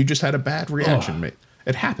 You just had a bad reaction, mate.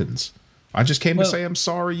 It happens. I just came to say I'm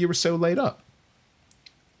sorry you were so late up.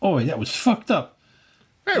 Oh, that was fucked up.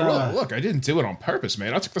 Hey, look, I didn't do it on purpose,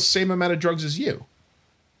 man. I took the same amount of drugs as you.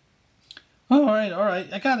 All right.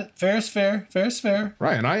 I got it. Fair is fair. Fair is fair.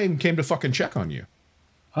 Right, and I even came to fucking check on you.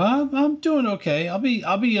 I'm doing okay. I'll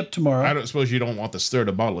be up tomorrow. I don't suppose you don't want this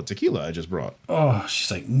third bottle of tequila I just brought. Oh, she's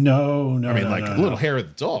like, no. I mean, like a little hair of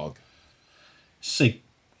the dog. She's like,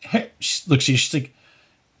 hey, she's like,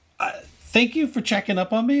 thank you for checking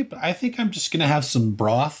up on me, but I think I'm just gonna have some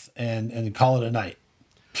broth and call it a night.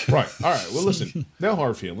 Right. All right. Well, listen, no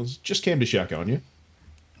hard feelings. Just came to check on you.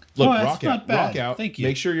 Look, Oh, that's rock not out. bad. Rock out. Thank you.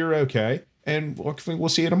 Make sure you're okay. And we'll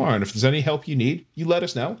see you tomorrow. And if there's any help you need, you let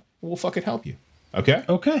us know. We'll fucking help you. Okay?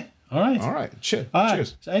 Okay. All right. All right. Cheers. All right.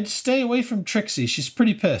 Cheers. I'd stay away from Trixie. She's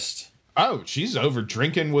pretty pissed. Oh, she's over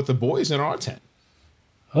drinking with the boys in our tent.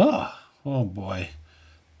 Oh boy.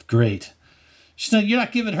 Great. You're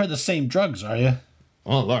not giving her the same drugs, are you?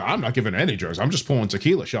 Well, look, I'm not giving her any drugs. I'm just pulling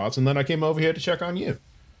tequila shots, and then I came over here to check on you.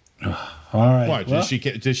 All right. Why? Well, She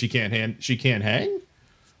can't hang?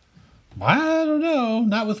 I don't know.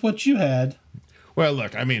 Not with what you had. Well,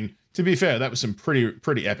 look, I mean, to be fair, that was some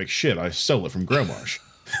pretty epic shit. I stole it from Gromarsh.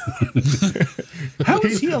 How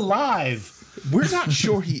is he alive? We're not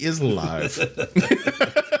sure he is alive.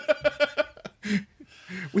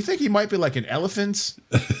 We think he might be like an elephant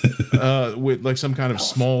with like some kind of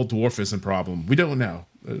small dwarfism problem. We don't know.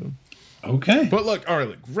 Okay. But look, all right,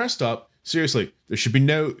 look, rest up. Seriously, there should be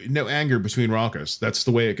no anger between rockers. That's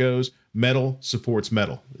the way it goes. Metal supports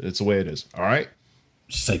metal. It's the way it is. All right?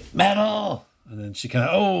 She's like, metal. And then she kind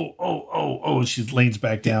of, oh. She leans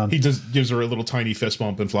back down. He just gives her a little tiny fist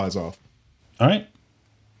bump and flies off. All right.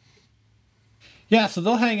 Yeah, so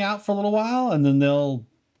they'll hang out for a little while, and then they'll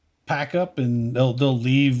pack up and they'll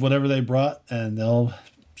leave whatever they brought, and they'll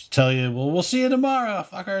tell you, well, we'll see you tomorrow,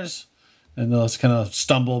 fuckers. And they'll just kind of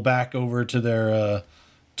stumble back over to their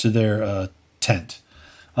tent.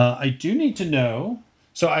 I do need to know.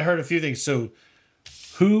 So I heard a few things. So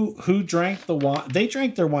who drank the wine? They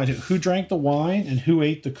drank their wine too. Who drank the wine and who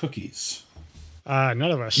ate the cookies? None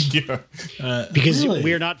of us. Yeah. Because Really?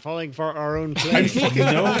 we're not falling for our own plan.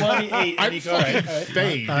 Nobody ate I'm any fucking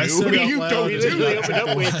Dave. I said out You loud don't We that do literally that. opened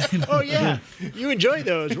up with, oh yeah, you enjoy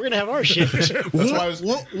those. We're going to have our shit. That's why I was.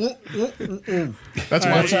 That's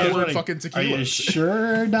why I was pouring fucking Are you tequila.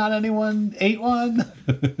 sure not anyone ate one?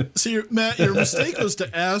 See, Matt, your mistake was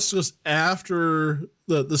to ask us after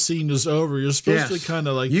the scene is over. You're supposed to kind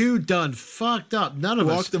of like You done fucked up. None of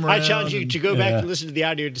walk us. them around. I challenge you and- to go back and listen to the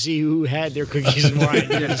audio to see who had their cookies and wine.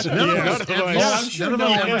 None of us. None of us. I'm sure None of no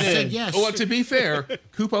them one ever did. said yes. Well, to be fair,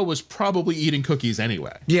 Koopa was probably eating cookies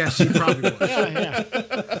anyway. Yes, he probably was. Yeah.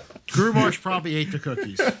 Groomarsh probably ate the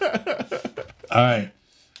cookies. All right.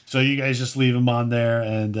 So you guys just leave them on there,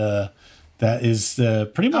 and that is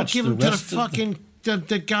pretty I'll much give the him to the rest of the... fucking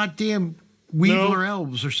the goddamn Weebler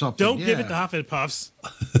elves or something. Don't give it to Huff and Puffs.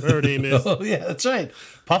 Whatever her name is. Oh, yeah, that's right.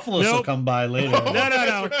 Puffalus will Nope. come by later.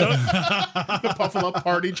 No. Don't, Buffalo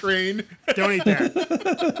party train. don't eat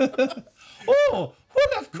that. Oh,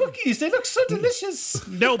 we'll have cookies. They look so delicious.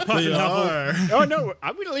 No Puff and They Huffle. are. Oh no,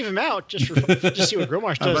 I'm going to leave him out just see what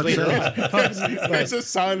Gromarsh does later on. There's a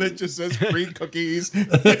sign that just says free cookies.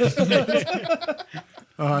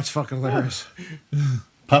 Oh, that's fucking hilarious.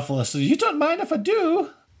 Puffalus says, you don't mind if I do?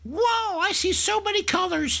 Whoa, I see so many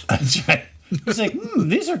colors. That's right. He's like,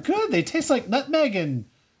 these are good. They taste like nutmeg and,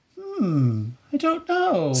 I don't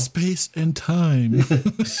know. Space and time.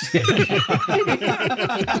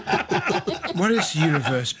 What is the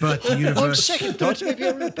universe but the On universe? second thoughts, maybe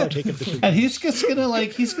I will partake of the cookie. And he's just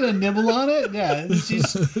he's gonna nibble on it. Yeah,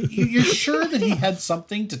 you're sure that he had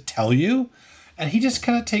something to tell you, and he just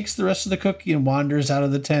kind of takes the rest of the cookie and wanders out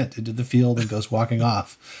of the tent into the field and goes walking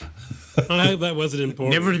off. That wasn't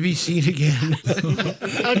important. Never to be seen again.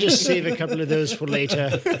 I'll just save a couple of those for later.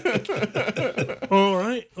 All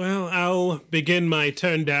right. Well, I'll begin my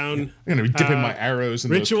turn down I'm gonna be dipping my arrows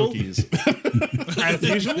in ritual? those cookies. as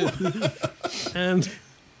usual,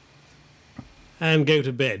 and go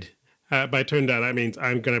to bed. By turn down, that means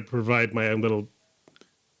I'm going to provide my own little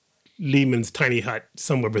Lehman's tiny hut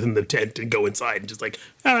somewhere within the tent and go inside and just like,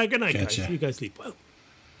 all right, good night, Gotcha. guys. You guys sleep well.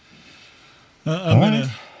 I'm going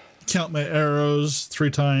to count my arrows 3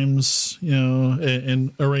 times,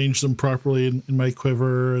 and arrange them properly in my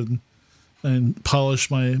quiver and polish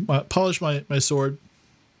my sword.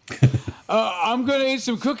 I'm going to eat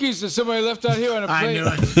some cookies that somebody left out here on a I plate. knew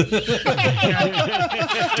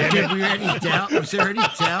it. Did we any doubt? Was there any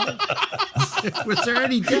doubt? Was there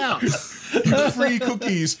any doubt? Free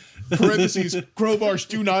cookies. Parentheses. Crowbars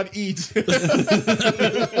do not eat.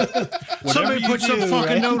 Somebody put some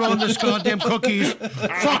fucking note on this goddamn cookies.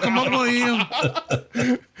 Fuck them, I'm gonna eat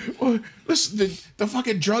them. Listen, the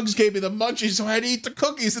fucking drugs gave me the munchies, so I had to eat the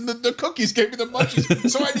cookies, and the cookies gave me the munchies,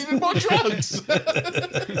 so I needed more drugs.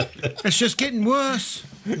 It's just getting worse.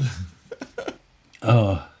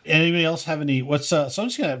 Anybody else have any? So I'm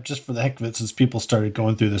just gonna just for the heck of it, since people started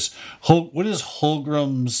going through this. What is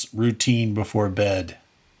Holgrim's routine before bed?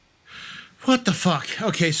 What the fuck?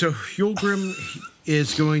 Okay, so Yulgrim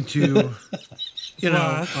is going to,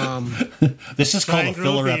 This is called a Triangle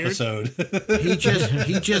filler beard. episode. he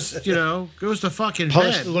just, goes to fucking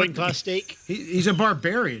Polish bed. the loincloth steak. He's a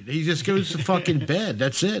barbarian. He just goes to fucking bed.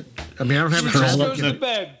 That's it. I mean, I don't have a Curls job. up Goes in to the-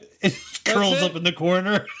 bed. Curls it? up in the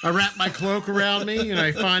corner. I wrap my cloak around me and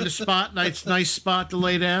I find a spot, nice spot to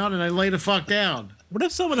lay down, and I lay the fuck down. What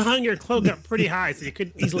if someone hung your cloak up pretty high so you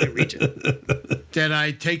couldn't easily reach it? Then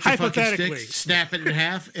I take the fucking Hypothetically. stick, snap it in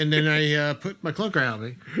half, and then I put my cloak around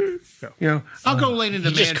me. I'll go lay in the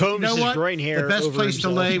He just man. combs You know his what? groin hair The best over place to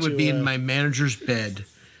himself lay would be to, in my manager's bed.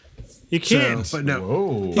 You can't. So, but no.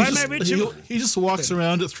 Whoa. By my ritual. He just walks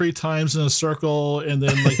around it 3 times in a circle and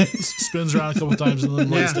then spins around a couple times and then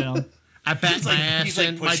lays Yeah. down. I bat my he's ass like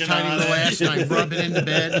in, my pushing tiny on little it. ass, and I rub it into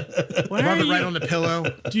bed. Why Rub are it right you- on the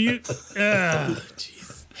pillow. Do you?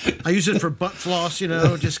 Jeez. I use it for butt floss,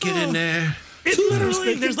 just get in there. It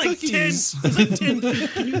literally, there's like 10. cookies. There's like 10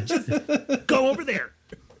 feet. Can you just go over there?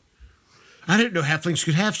 I didn't know halflings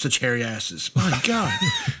could have such hairy asses. My God.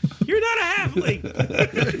 You're not a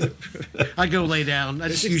halfling. I go lay down. I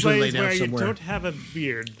This just usually lay explains down where you somewhere. don't have a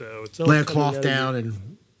beard, though. It's Lay a always cloth coming out down of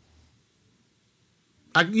and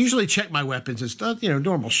I usually check my weapons and stuff,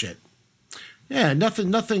 normal shit. Yeah,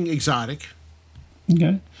 nothing exotic.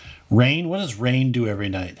 Okay. Rain. What does Rain do every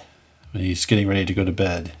night when he's getting ready to go to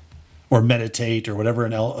bed, or meditate, or whatever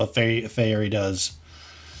a fairy does?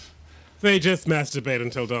 They just masturbate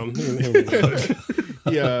until dawn.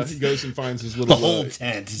 He goes and finds his The little. whole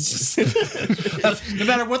tent. It's just no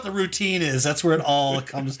matter what the routine is, that's where it all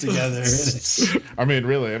comes together. I mean,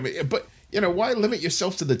 really. But why limit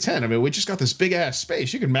yourself to the tent? I mean, we just got this big ass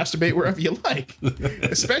space. You can masturbate wherever you like,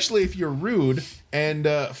 especially if you're rude and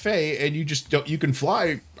fey, and you can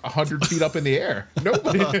fly 100 feet up in the air.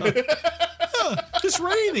 Nobody. It's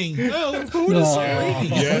raining. Oh, who is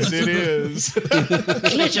raining? Yes, it is.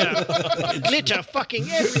 Glitter fucking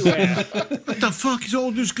everywhere. What the fuck is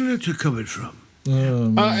all this glitter coming from?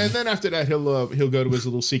 And then after that, he'll go to his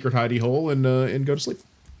little secret hidey hole and go to sleep.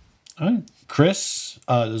 All right. Chris,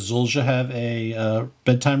 does Zulja have a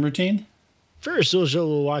bedtime routine? First, Zulja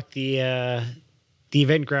will walk the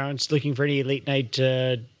event grounds looking for any late night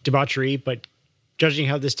debauchery, but judging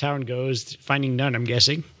how this town goes, finding none, I'm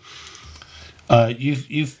guessing.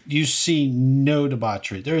 You see no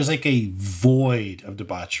debauchery. There is like a void of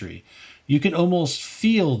debauchery. You can almost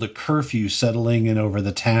feel the curfew settling in over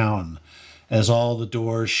the town as all the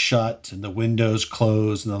doors shut and the windows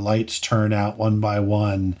close and the lights turn out one by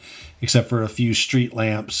one, except for a few street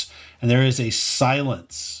lamps. And there is a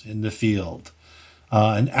silence in the field.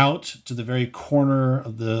 And out to the very corner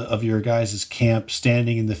of your guys' camp,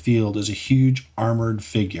 standing in the field, is a huge armored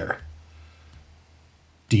figure.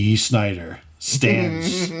 D. Snyder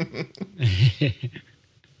stands.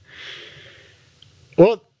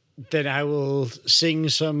 Well, then I will sing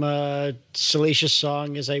some salacious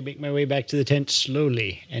song as I make my way back to the tent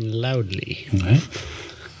slowly and loudly. Right.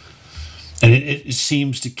 And it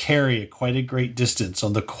seems to carry quite a great distance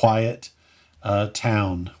on the quiet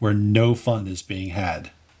town where no fun is being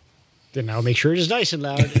had. Then I'll make sure it is nice and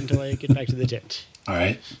loud until I get back to the tent. All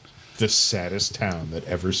right. The saddest town that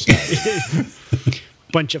ever started.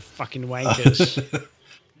 Bunch of fucking wankers.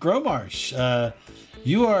 Gromarsh,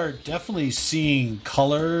 you are definitely seeing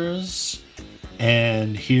colors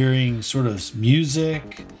and hearing sort of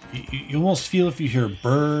music. You almost feel if you hear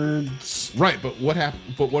birds. Right, but what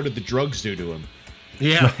happened? But what did the drugs do to him?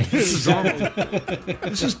 Yeah, this is normal.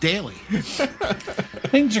 This is daily.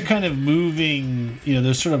 Things are kind of moving.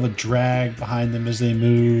 There's sort of a drag behind them as they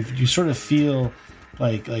move. You sort of feel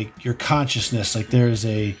like your consciousness, like there's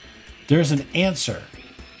an answer.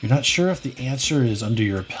 You're not sure if the answer is under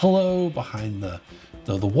your pillow, behind the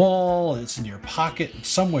wall, it's in your pocket,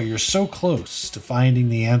 somewhere. You're so close to finding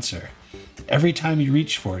the answer. Every time you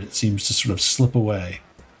reach for it, it seems to sort of slip away.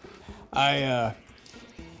 I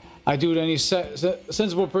do what any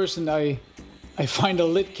sensible person. I find a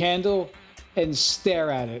lit candle and stare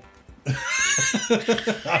at it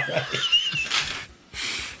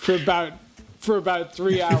for about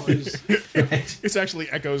 3 hours. It's actually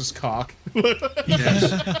Echo's cock.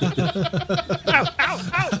 Yes. Ow, ow, ow,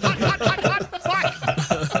 hot, fuck!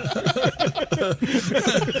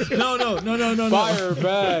 No. Fire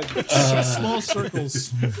bad. Small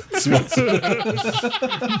circles.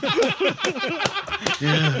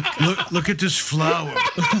 Yeah. Look at this flower.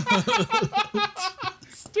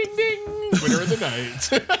 Ding ding. Winner of the night.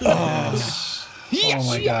 Oh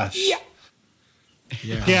my gosh.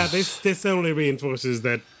 Yeah, this only reinforces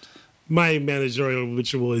that my managerial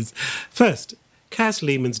ritual is first, cast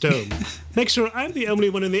Lehman's Dome. Make sure I'm the only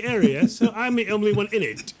one in the area, so I'm the only one in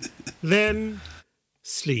it. Then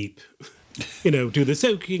sleep. Do the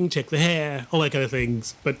soaking, check the hair, all that kind of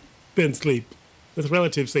things, but then sleep with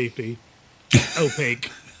relative safety. Opaque.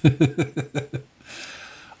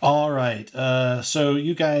 All right. So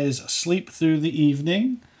you guys sleep through the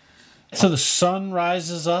evening. So the sun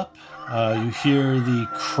rises up. You hear the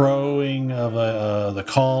crowing of the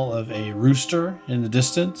call of a rooster in the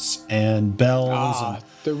distance, and bells.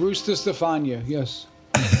 The Rooster Stefania, yes.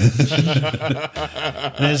 And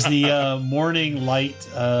as the morning light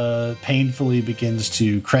painfully begins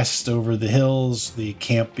to crest over the hills, the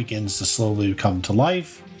camp begins to slowly come to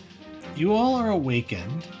life. You all are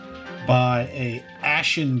awakened by a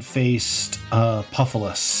ashen-faced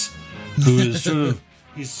Puffalus, who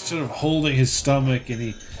is sort of holding his stomach,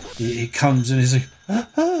 and he comes in. He's like,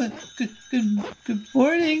 good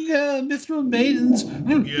morning, Mithril Maidens.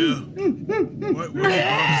 Yeah.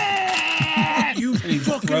 What you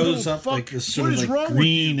fucking Throws up like this sort of like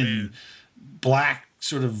green and black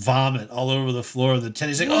sort of vomit all over the floor of the tent.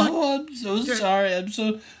 He's like, oh, I'm so sorry. I'm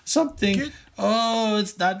so something. Oh,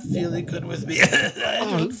 it's not feeling good with me. I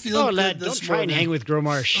don't feel good lad, this don't try and hang with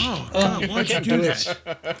Gromarsh. Oh, God, why'd you do that?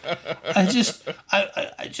 I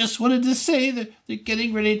just wanted to say that they're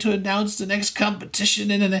getting ready to announce the next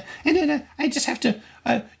competition, and then I just have to,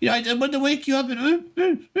 I want to wake you up and.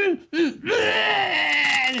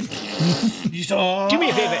 Do me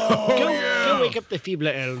a favor. Go wake up the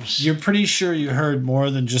feebler elves. You're pretty sure you heard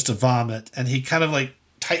more than just a vomit, and he kind of like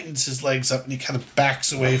tightens his legs up and he kind of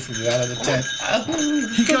backs away from you out of the tent.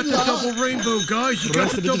 He got the double rainbow, guys. He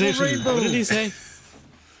got the double rainbow. What did he say?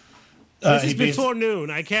 This is before noon.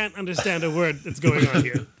 I can't understand a word that's going on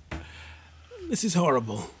here. This is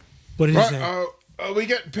horrible. What did he say? Are we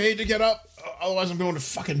getting paid to get up? Otherwise, I'm going to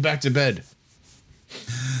fucking back to bed.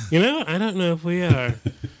 I don't know if we are.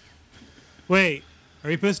 Wait, are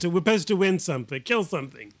we supposed to? We're supposed to win something, kill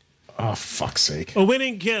something. Oh, fuck's sake. A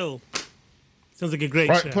winning kill. Sounds like a great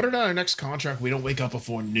Right, show. put it on our next contract. We don't wake up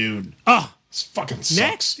before noon. Oh, This fucking sucks.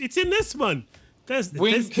 next, it's in this one.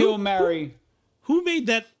 Win, kill, marry. Who made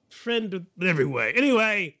that friend of everywhere?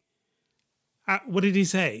 Anyway, what did he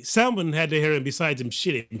say? Someone had to hear him besides him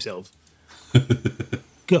shitting himself.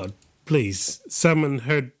 God, please. Someone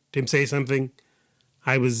heard him say something.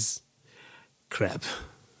 Crap.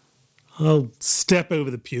 I'll step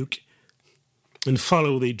over the puke and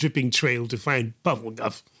follow the dripping trail to find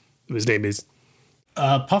Puffleguff, who his name is.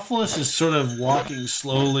 Puffless is sort of walking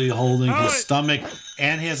slowly, holding his stomach,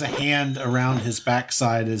 and he has a hand around his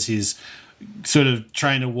backside as he's sort of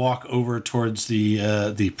trying to walk over towards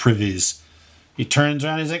the privies. He turns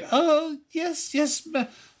around. He's like, "Oh yes,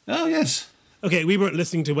 oh yes." Okay, we weren't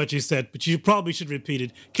listening to what you said, but you probably should repeat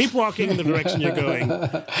it. Keep walking in the direction you're going.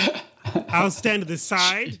 I'll stand to the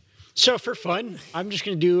side. So for fun, I'm just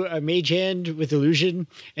going to do a mage hand with illusion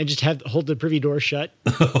and just hold the privy door shut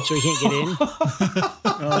so he can't get in.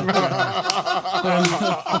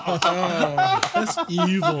 That's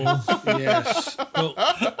evil. Yes. Well,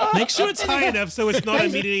 make sure it's high enough so it's not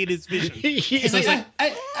immediately in his vision. It's like,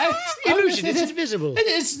 illusion, it's invisible.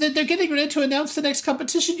 They're getting ready to announce the next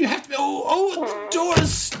competition. You have to. The door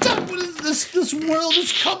is stuck. What is this world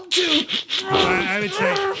has come to? I would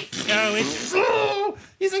say,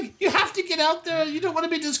 He's like, you have to get out there. You don't want to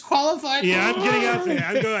be disqualified. yeah, I'm getting out there.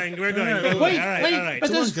 I'm going. We're going. Wait, all right, wait. all right.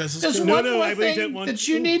 But there's No, one no, more I really don't thing want that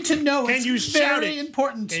you need to know. Can It's you shout very it?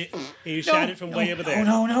 important. Can you shout it from way over there?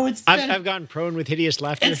 No, it's very, I've gone prone with hideous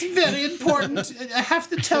laughter. it's very important. I have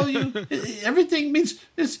to tell you, everything means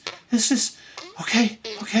this is okay.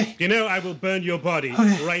 I will burn your body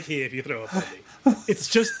right here if you throw up on me. It's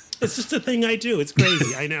just a thing I do. It's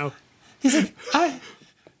crazy. I know. He's like,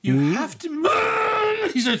 you have to move.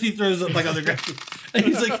 He throws up like on the ground. And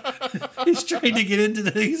he's like, he's trying to get into the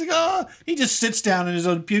thing. He's like, oh, he just sits down in his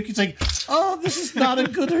own puke. He's like, oh, this is not a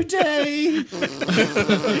gooder day.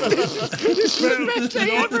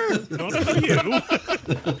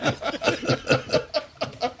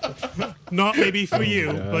 Not maybe for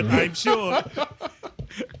you, but I'm sure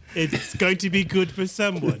it's going to be good for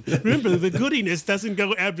someone. Remember, the goodiness doesn't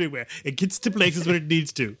go everywhere. It gets to places where it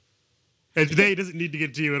needs to. And today it doesn't need to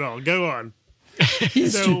get to you at all. Go on.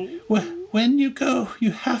 So, when you go,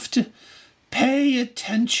 you have to pay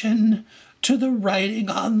attention to the writing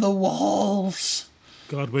on the walls.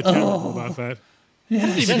 God, we're terrible about that.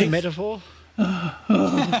 Yes. Is that a metaphor?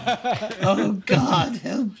 Oh, God,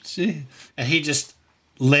 help me. And he just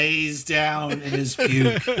lays down in his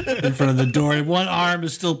puke in front of the door. And one arm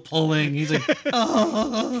is still pulling. He's like,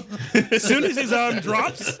 oh. As soon as his arm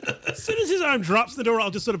drops, the door,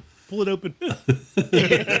 I'll just sort of pull it open.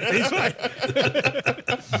 He's fine.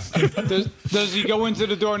 Does he go into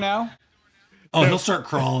the door now? Oh, he'll start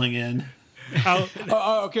crawling in.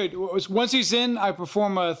 Okay. Once he's in, I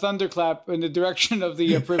perform a thunderclap in the direction of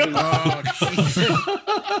the privy.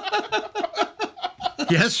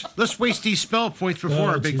 Yes, let's waste these spell points before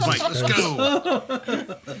our big fight. Let's go.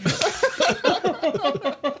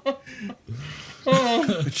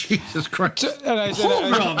 Jesus Christ. And I said,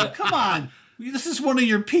 Fulgrim, come on. This is one of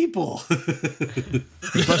your people.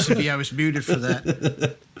 It's supposed to be I was muted for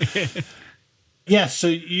that. Yeah, so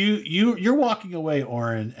you're walking away,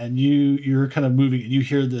 Oren, and you're kind of moving, and you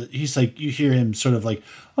hear you hear him sort of like,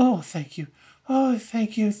 oh, thank you. Oh,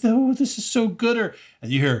 this is so good.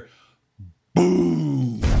 And you hear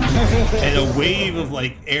boom, and a wave of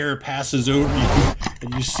like air passes over you,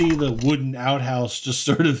 and you see the wooden outhouse just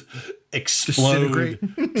sort of explode,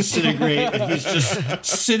 disintegrate, and he's just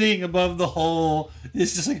sitting above the hole.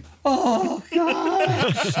 It's just like, oh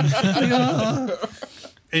gosh.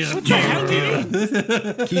 He's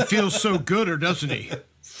like, He feels so good, or doesn't he?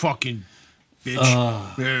 Fucking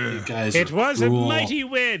bitch. you guys It are was cruel. a mighty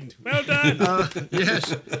wind. Well done.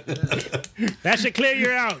 Yes. That should clear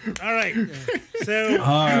you out. All right.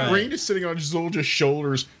 So, Rain is sitting on Zolja's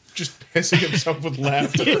shoulders, just pissing himself with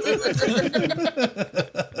laughter.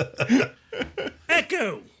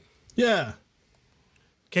 Echo. Yeah,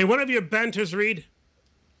 Can one of your banters read?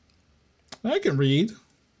 I can read.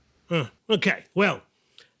 Okay. Well,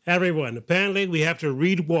 everyone, apparently we have to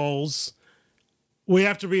read walls. We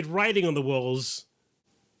have to read writing on the walls.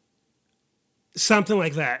 Something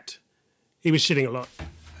like that. He was shitting a lot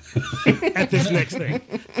at this next thing.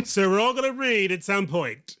 So we're all going to read at some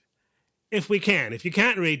point. if we can. If you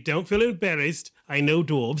can't read, don't feel embarrassed. I know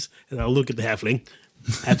dwarves, and I'll look at the halfling.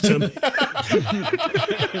 Have some.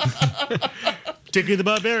 Particularly the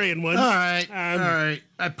barbarian ones. All right. All right.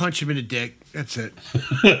 I punch him in the dick. That's it.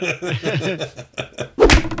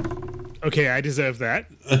 Okay, I deserve that.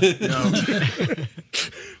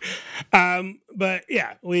 But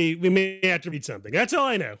yeah, we may have to read something. That's all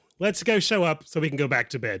I know. Let's go show up so we can go back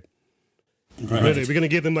to bed. Right. Really, we're gonna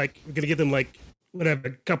give them like whatever,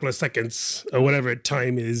 a couple of seconds or whatever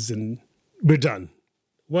time is, and we're done.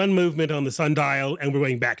 One movement on the sundial, and we're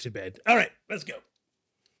going back to bed. All right, let's go.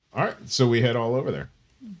 All right, so we head all over there.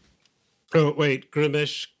 Oh wait,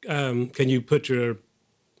 Grimish, can you put your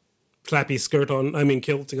clappy skirt on? I mean,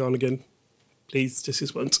 kilting on again, please. Just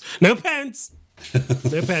this once. No pants.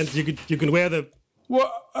 No pants. You can wear the.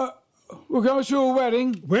 What? We're going to a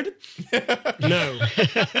wedding. Where did? No.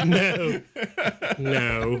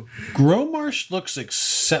 Growmarsh looks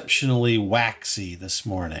exceptionally waxy this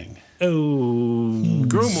morning. Oh,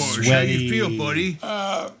 Growmarsh, how do you feel, buddy?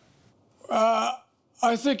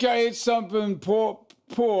 I think I ate something poor.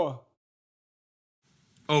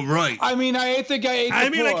 Oh, right. I think I ate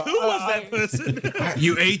the poor. like, who was that person?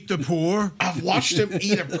 You ate the poor? I've watched him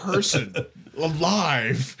eat a person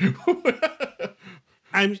alive.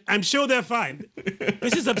 I'm sure they're fine.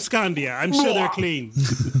 This is Abscondia. I'm sure they're clean.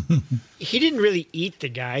 He didn't really eat the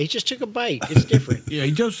guy. He just took a bite. It's different. Yeah,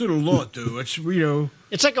 he does it a lot, though. It's,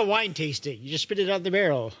 It's like a wine tasting. You just spit it out the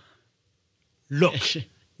barrel. Look,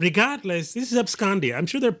 regardless, this is Abscondia. I'm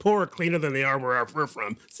sure they're poor cleaner than they are where we're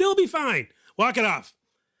from. Still be fine. Walk it off.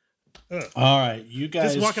 All right, you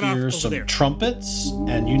guys walk it off hear over some there. trumpets,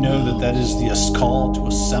 and you know that is the call to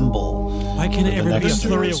assemble. Why can't it ever be a next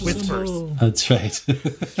flurry of whispers? That's right.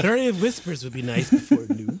 Flurry of whispers would be nice before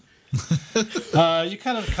noon. You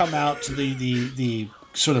kind of come out to the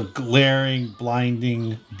sort of glaring,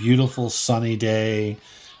 blinding, beautiful sunny day.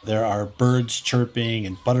 There are birds chirping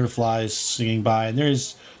and butterflies singing by, and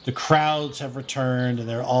the crowds have returned, and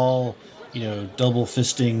they're all, double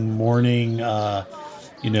fisting morning,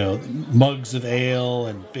 mugs of ale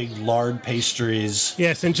and big lard pastries.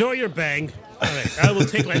 Yes, enjoy your bang. All right, I will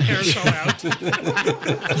take my parasol out.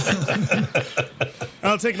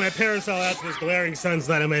 I'll take my parasol out to this glaring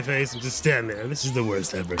sunlight on my face and just stand there. This is the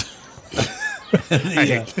worst ever.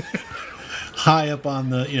 High up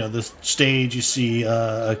on the stage, you see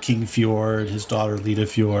King Fjord, his daughter Lita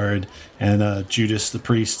Fjord, and Judas the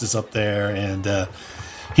priest is up there, and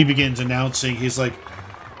he begins announcing. He's like,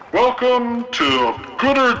 "Welcome to a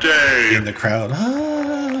gooder day." In the crowd,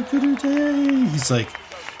 gooder day. He's like,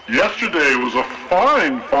 "Yesterday was a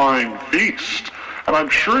fine feast, and I'm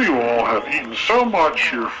sure you all have eaten so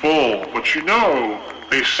much you're full. But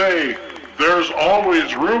they say there's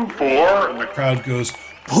always room for..." And the crowd goes,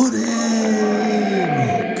 "Pudding!"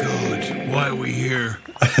 Oh, God. Why are we here?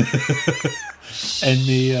 And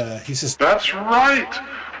he says, That's right,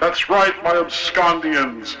 my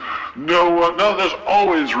Abscondians. No, there's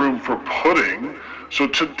always room for pudding. So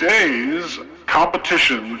today's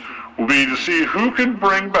competition will be to see who can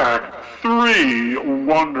bring back 3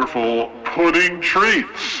 wonderful pudding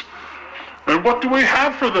treats. And what do we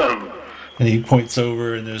have for them?" And he points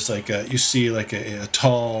over, and there's you see a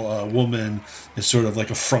tall woman in sort of like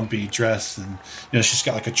a frumpy dress, and she's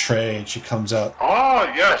got a tray, and she comes out.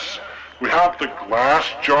 Ah, yes, we have the glass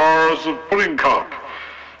jars of pudding cup.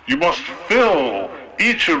 You must fill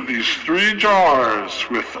each of these 3 jars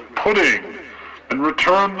with pudding and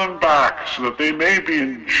return them back so that they may be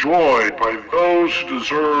enjoyed by those who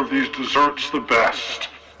deserve these desserts the best.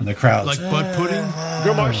 And the crowd, like butt pudding?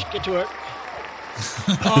 Grimoire, get to it.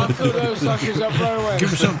 I'll fill those suckers up right away. Get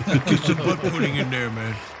some butt pudding in there,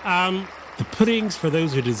 man. The pudding's for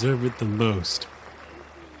those who deserve it the most.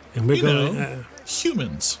 And we're going...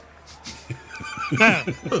 humans. I'll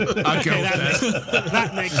go with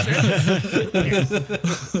that makes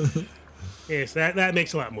sense. Yes, that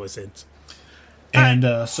makes a lot more sense. And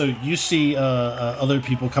so you see other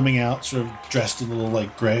people coming out, sort of dressed in little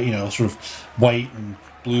gray, sort of white and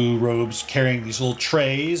blue robes, carrying these little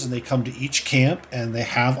trays, and they come to each camp, and they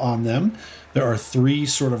have on them, there are 3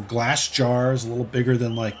 sort of glass jars, a little bigger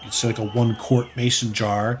than a 1-quart mason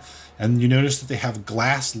jar, and you notice that they have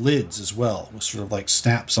glass lids as well, with sort of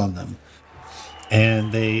snaps on them.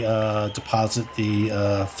 And they deposit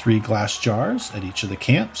the 3 glass jars at each of the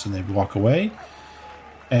camps, and they walk away.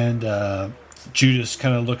 And Judas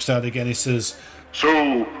kind of looks out again. He says,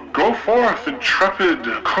 "So go forth, intrepid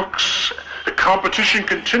cooks. The competition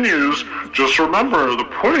continues. Just remember, the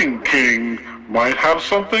Pudding King might have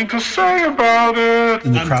something to say about it."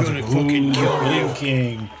 And the crowd's gonna like, fucking "Ooh, kill Pudding you."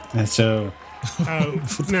 King." And so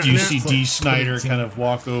You see D. Snyder kind of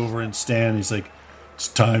walk over and stand. He's like, "It's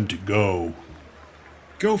time to go."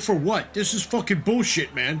 Go for what? This is fucking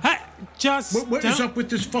bullshit, man. Hey, just What is up with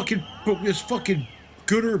this fucking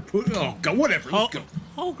gooder? Oh God, whatever. Let's go.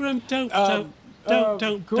 Holgrim, don't.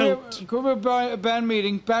 Could we have a band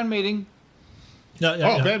meeting?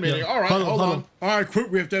 Yeah, band meeting. All right, hold on. All right,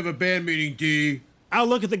 quick. We have to have a band meeting, D. I'll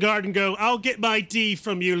look at the guard and go, I'll get my D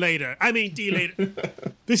from you later. I mean, D later.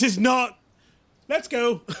 This is not... Let's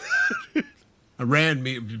go. A band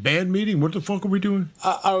meeting? What the fuck are we doing?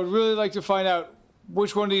 I would really like to find out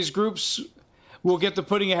which one of these groups will get the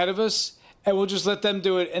pudding ahead of us, and we'll just let them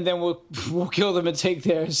do it, and then we'll kill them and take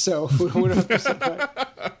theirs. So we don't have to sit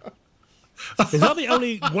back. Is that the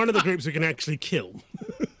only one of the groups we can actually kill?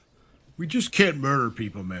 We just can't murder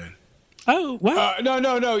people, man. Oh, what?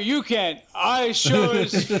 No, you can't. I sure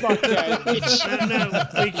as fuck can. No,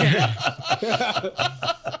 we can't.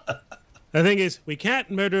 The thing is, we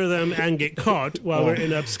can't murder them and get caught while we're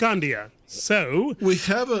in Abscondia. So we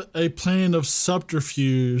have a plan of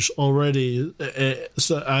subterfuge already,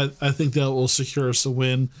 so I think that will secure us a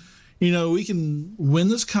win. You know, we can win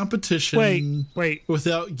this competition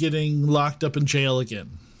without getting locked up in jail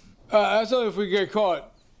again. That's only if we get caught.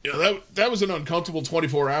 Yeah, that was an uncomfortable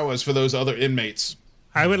 24 hours for those other inmates.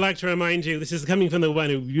 I would like to remind you, this is coming from the one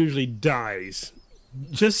who usually dies.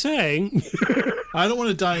 Just saying. I don't want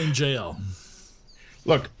to die in jail.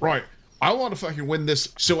 Look, right. I want to fucking win this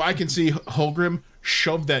so I can see Holgrim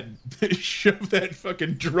shove that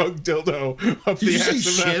fucking drug dildo up the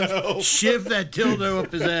ass of that elf. Shiv that dildo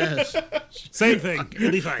up his ass. Same thing.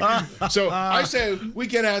 You'll be fine. So I say we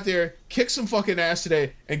get out there, kick some fucking ass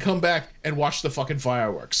today, and come back and watch the fucking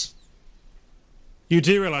fireworks. You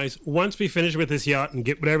do realize, once we finish with this yacht and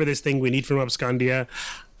get whatever this thing we need from Abscondia,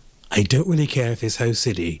 I don't really care if this whole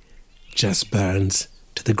city just burns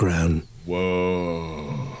to the ground.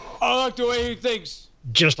 Whoa. I like the way he thinks.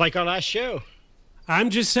 Just like our last show.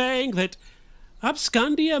 I'm just saying that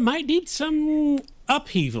Abscondia might need some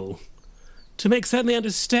upheaval to make suddenly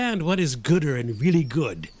understand what is gooder and really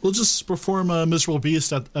good. We'll just perform a Miserable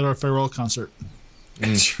Beast at our farewell concert.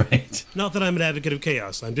 That's right. Not that I'm an advocate of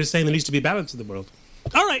chaos. I'm just saying there needs to be balance in the world.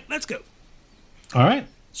 All right, let's go. All right.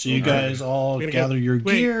 So you guys all gather your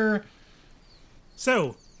gear.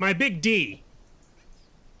 So, my big D.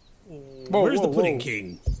 Where's the Pudding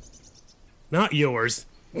King? Not yours.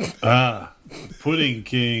 Pudding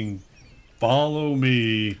King, follow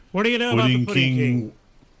me. What do you know about the Pudding King?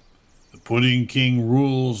 The Pudding King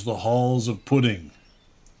rules the halls of pudding.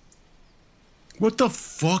 What the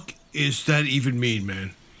fuck is that even mean,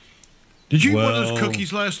 man? Did you eat one of those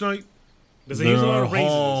cookies last night? There are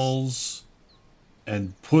halls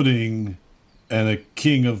and pudding and a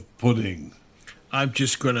king of pudding. I'm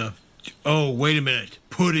just gonna... Oh, wait a minute.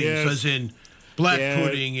 Puddings, as in black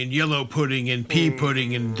pudding and yellow pudding and pea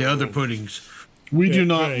pudding and the other puddings. We do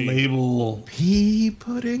not label... Pea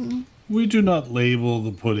pudding? We do not label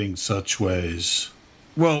the pudding such ways.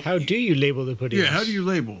 Well... How do you label the puddings? Yeah, how do you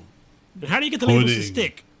label? How do you get the labels to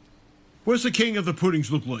stick? What does the king of the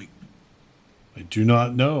puddings look like? I do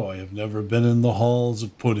not know. I have never been in the halls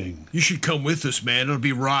of pudding. You should come with us, man. It'll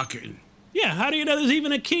be rocking. Yeah, how do you know there's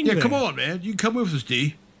even a king there? Come on, man. You can come with us,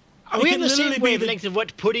 D. Are we on the same wavelength of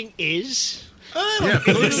what pudding is? Yeah,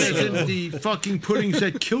 pudding is in the fucking puddings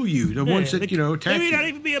that kill you. The ones that, attack maybe you. not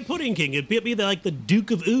even be a pudding king. It'd be like the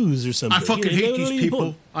Duke of Ooze or something. I fucking hate these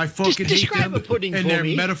people. I fucking hate them. A pudding and for their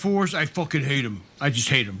me. metaphors, I fucking hate them. I just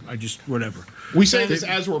hate them. Whatever. We say this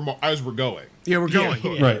as we're going. Yeah, we're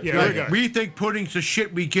going. Right. Yeah, we're going. We think pudding's the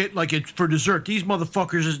shit we get like it's for dessert. These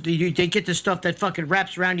motherfuckers, They get the stuff that fucking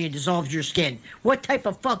wraps around you and dissolves your skin. What type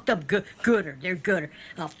of fucked up gooder? They're gooder.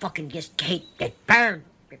 I'll fucking just hate that burn.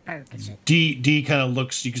 That's it. D kind of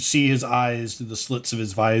looks, you can see his eyes through the slits of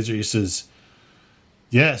his visor. He says,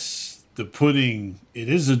 yes, the pudding, it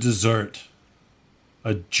is a dessert.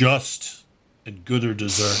 A just and gooder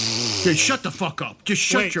dessert. Okay, shut the fuck up. Just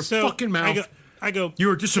shut your fucking mouth. I go.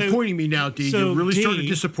 You're disappointing me now, D. You're really starting to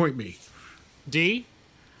disappoint me. D?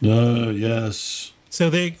 Yes. So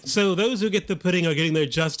those who get the pudding are getting their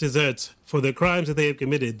just desserts for the crimes that they have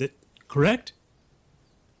committed. Correct?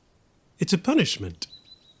 It's a punishment.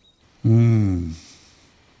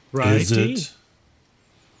 Right? Is it?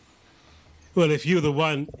 Well, if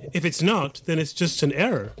it's not, then it's just an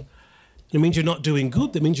error. It means you're not doing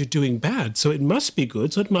good. That means you're doing bad. So it must be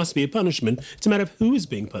good. So it must be a punishment. It's a matter of who is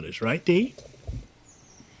being punished, right, D?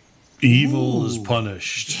 Evil is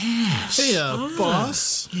punished. Hey,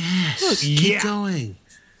 boss. Yes. Keep going.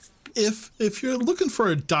 if you're looking for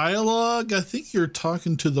a dialogue, I think you're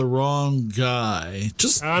talking to the wrong guy.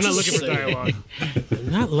 I'm not looking for dialogue.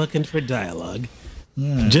 I'm not looking for dialogue.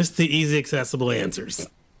 Yeah. Just the easy, accessible answers.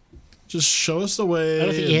 Just show us the way. I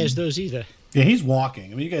don't think he has those either. Yeah, he's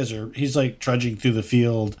walking. I mean, he's like trudging through the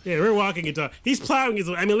field. Yeah, we're walking into. He's plowing his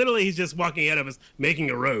way. I mean, literally, he's just walking ahead of us, making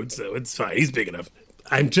a road, so it's fine. He's big enough.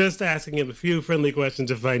 I'm just asking him a few friendly questions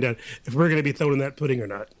to find out if we're going to be thrown in that pudding or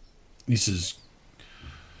not. He says,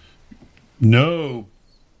 "No,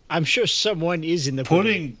 I'm sure someone is in the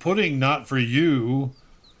pudding. Pudding, not for you.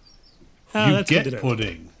 You get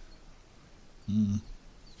pudding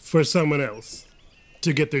for someone else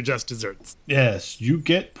to get their just desserts. Yes, you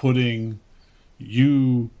get pudding.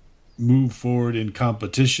 You move forward in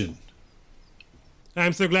competition."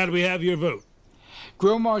 I'm so glad we have your vote.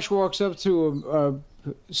 Gromarsh walks up to him,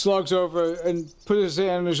 slugs over, and puts his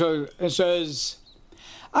hand on his shoulder and says,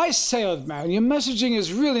 "I say, old man, your messaging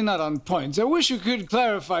is really not on point. I wish you could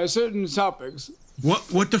clarify certain topics."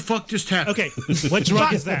 What the fuck just happened? Okay, what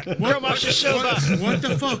drug is that? Gromarsh is sober. What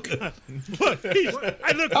the fuck?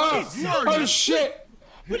 I look. Oh shit!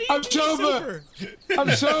 I'm sober. I'm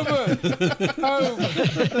sober.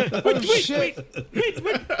 Wait,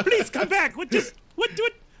 please come back. What just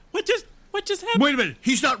happened? Wait a minute.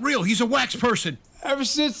 He's not real. He's a wax person. Ever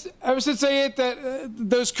since I ate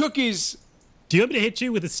those cookies. Do you want me to hit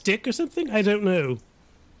you with a stick or something? I don't know.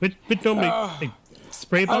 But normally, like,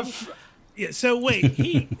 spray bottle? Yeah, so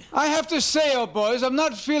wait, I have to say, oh boys, I'm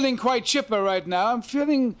not feeling quite chipper right now. I'm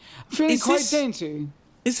feeling quite dainty.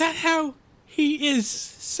 Is that how he is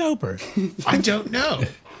sober? I don't know.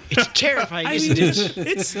 It's terrifying, isn't it?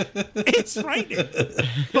 It's frightening.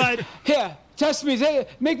 But here, test me.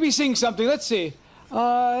 Make me sing something. Let's see.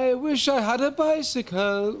 I wish I had a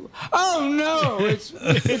bicycle. Oh no! It's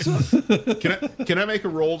Can I make a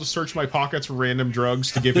roll to search my pockets for random drugs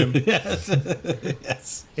to give him? Yes.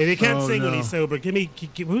 If he can't sing when he's sober,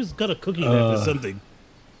 who's got a cookie left or something?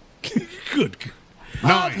 Good.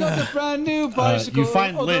 I've got a brand new bicycle, you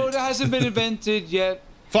find although lint. it hasn't been invented yet.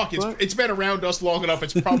 Fuck, it's been around us long enough.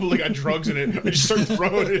 It's probably got drugs in it. I just start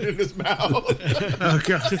throwing it in his mouth. Oh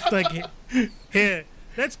god. Just like here.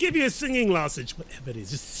 Let's give you a singing lozenge. Whatever it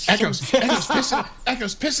is. Just Echoes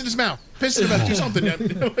piss in his mouth. Piss in his mouth. Do something.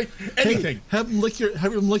 Like, anything. Have him lick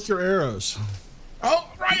your arrows.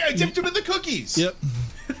 Oh, right. I dipped him in the cookies. Yep.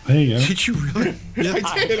 There you go. Did you really? I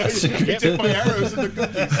did. I dipped my arrows in the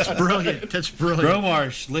cookies. That's brilliant. That's brilliant.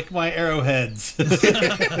 Gromarsh, lick my arrowheads. Would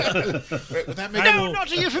that make No,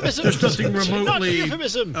 not a euphemism. There's nothing Not a remotely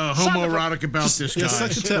euphemism. homoerotic about this guy. Yeah,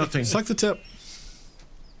 suck the tip. Nothing. Suck the tip.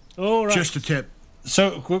 all right. Just a tip.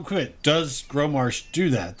 So, quick. Does Gromarsh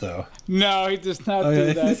do that, though? No, he does not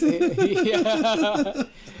do that.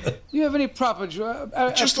 You have any proper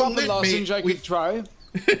Just a lint, lozenge mate. I could try?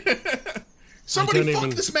 Somebody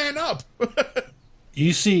fuck this man up.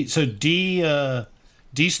 You see, so D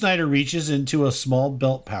Snyder reaches into a small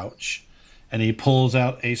belt pouch, and he pulls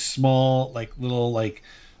out a small,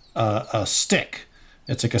 a stick.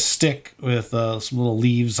 It's like a stick with some little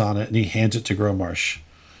leaves on it, and he hands it to Gromarsh.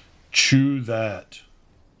 Chew that.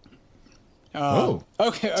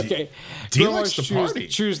 Okay. D likes to party.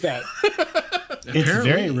 Choose that.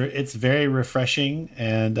 It's very refreshing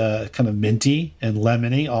and kind of minty and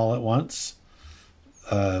lemony all at once.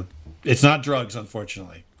 It's not drugs,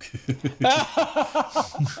 unfortunately.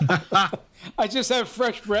 I just have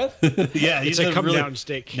fresh breath. Yeah, It's a come-down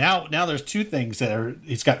stick. Now there's two things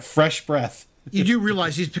he's got fresh breath. You do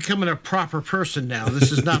realize he's becoming a proper person now. This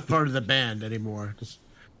is not part of the band anymore.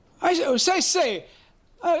 Excuse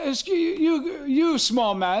you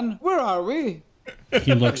small man, where are we?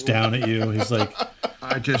 He looks down at you. He's like,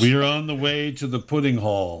 we're on the way to the pudding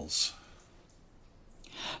halls.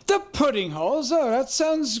 The pudding halls? Oh, that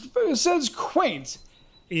sounds quaint.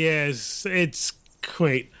 Yes, it's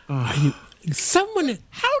quaint. How do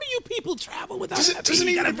you people travel without Doesn't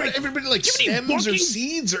everybody like stems or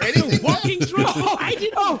seeds or anything? walking through? I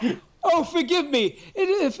didn't. Oh, forgive me.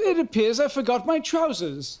 It appears I forgot my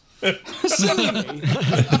trousers. Silly me.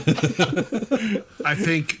 I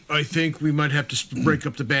think we might have to break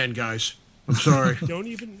up the band, guys. I'm sorry. Don't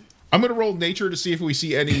even. I'm going to roll nature to see if we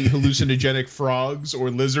see any hallucinogenic frogs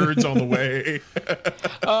or lizards on the way.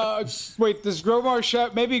 Wait, does Gromar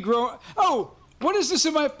shout? Maybe Grom. Oh, what is this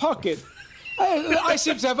in my pocket? I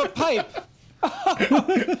seem to have a pipe.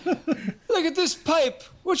 Look at this pipe.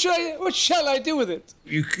 What shall I do with it?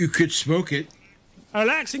 You could smoke it. A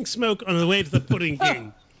relaxing smoke on the way to the Pudding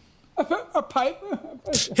King. A pipe?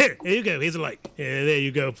 Here you go. Here's a light. There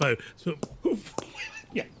you go. So,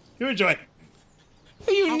 yeah, you enjoy.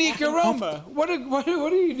 A unique aroma. What a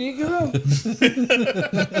unique aroma.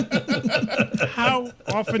 How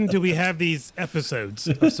often do we have these episodes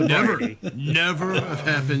of sobriety? Never have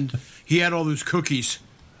happened. He had all those cookies.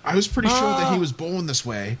 I was pretty sure that he was born this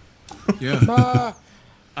way. Yeah.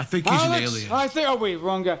 I think he's an Alex, alien. I think. Oh wait,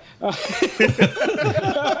 wrong guy.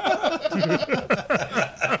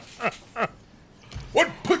 What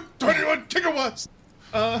put 21 gigawatts?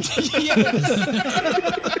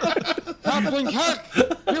 Happening hack.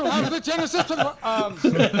 You have the Genesis.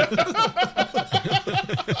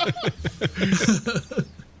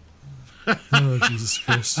 Oh, Jesus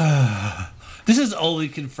Christ. This is only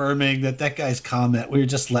confirming that guy's comment. We're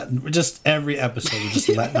just every episode we're just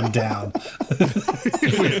letting him down.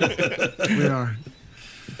 We are.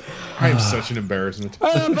 I am such an embarrassment.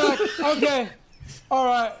 I'm back. Okay. All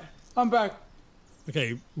right. I'm back.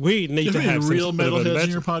 Okay, we need Is to there any have real some sort of a metalheads in met-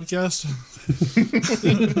 your podcast?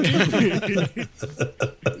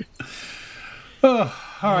 All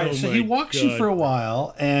right, Oh so my he walks you God. for a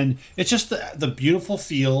while, and it's just the beautiful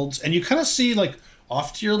fields, and you kind of see like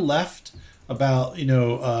off to your left, about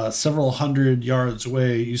several hundred yards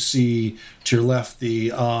away, you see to your left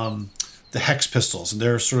the Hex Pistols, and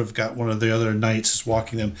they're sort of got one of the other knights is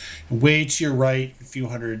walking them. And way to your right, a few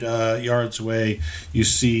hundred yards away, you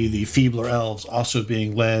see the feebler elves also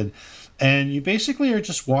being led. And you basically are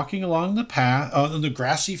just walking along the path, the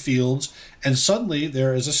grassy fields, and suddenly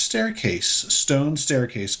there is a stone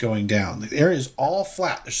staircase going down. The area is all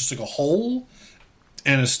flat. There's just like a hole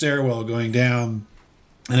and a stairwell going down.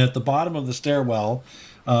 And at the bottom of the stairwell,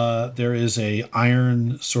 there is a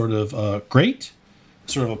iron sort of grate,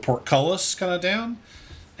 sort of a portcullis kind of down.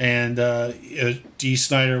 And D.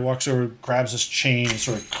 Snyder walks over, grabs his chain, and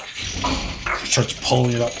sort of starts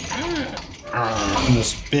pulling it up. And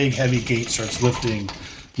this big heavy gate starts lifting,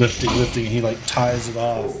 and he like ties it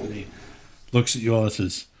off, and he looks at you all and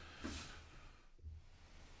says,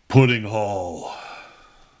 "Pudding Hall."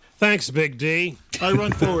 Thanks, Big D. I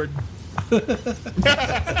run forward.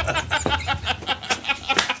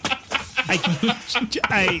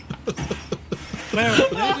 Where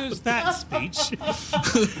does that speech?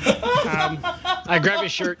 I grab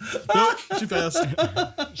his shirt. Nope, too fast.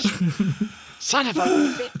 Son of a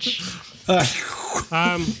bitch.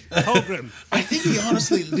 Holgrim. I think he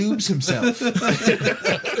honestly lubes himself.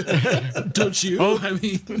 Don't you? Oh. I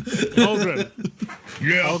mean, Holgrim.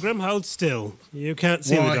 Yeah. Holgrim, hold still. You can't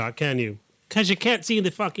see in the Why? dark, can you? Because you can't see in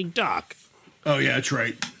the fucking dark. Oh, yeah, that's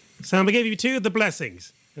right. So I'm going to give you two of the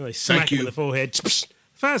blessings. And I smack Thank him you. in the forehead.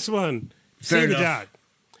 First one. See Fair in the enough. dark.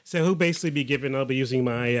 So he'll basically be given, I'll be using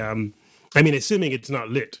my, assuming it's not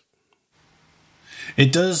lit.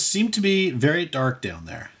 It does seem to be very dark down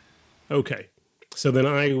there. Okay. So then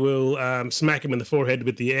I will smack him in the forehead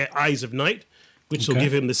with the eyes of night, which will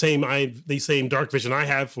give him the same dark vision I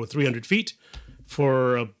have for 300 feet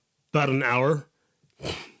for about an hour.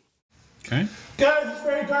 Okay. Guys, it's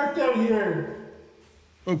very dark down here.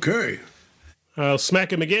 Okay. I'll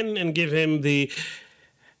smack him again and give him the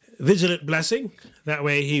vigilant blessing. That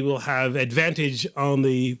way he will have advantage on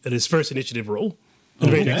his first initiative roll.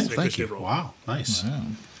 Okay, Next thank initiative you. roll. Wow, nice.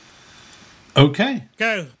 Okay.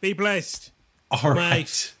 Go, be blessed. All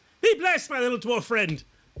right. Be blessed, my little dwarf friend.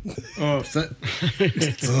 Oh,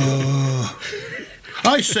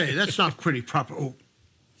 I say, that's not pretty proper. Oh,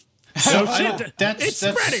 So shit, it's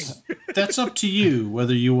spreading. That's up to you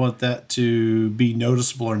whether you want that to be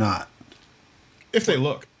noticeable or not. If they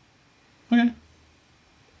look. Okay.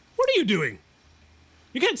 What are you doing?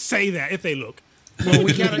 You can't say that if they look. well,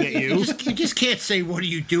 we can't. Looking at you. You just can't say, "What are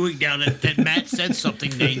you doing down?" That Matt said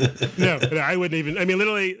something, Nate. No, I wouldn't even. I mean,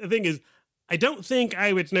 literally, the thing is, I don't think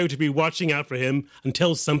I would know to be watching out for him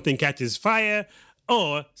until something catches fire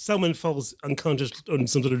or someone falls unconscious on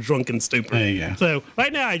some sort of drunken stupor. There you go. So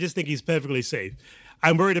right now, I just think he's perfectly safe.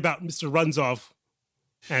 I'm worried about Mr. Runs Off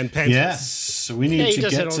and Pants. Yes. So we need Yeah, he to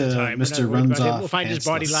does get that all the to time. We're Mr. not worried Runs about him. Off. We'll find his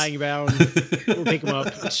body pantsless. lying around. We'll pick him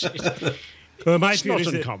up. Well, my It's fear not is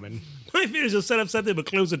that uncommon. my fear is he'll set up something but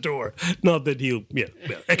close the door. Not that he'll. Yeah.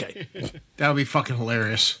 Well, okay. That would be fucking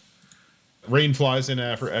hilarious. Rain flies in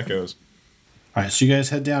for echoes. All right, so you guys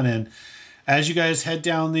head down in. As you guys head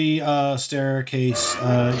down the staircase,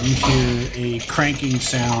 you hear a cranking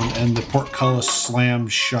sound, and the portcullis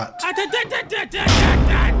slams shut.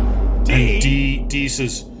 And D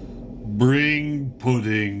says, "Bring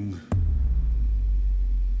pudding."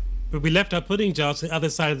 But we left our pudding jars on the other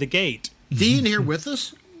side of the gate. Is he in here with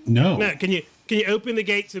us? No. Now, can you open the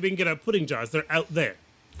gate so we can get our pudding jars? They're out there.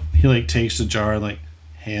 He like takes the jar and like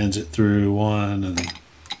hands it through one and then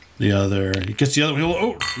the other. He gets the other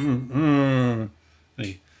one. And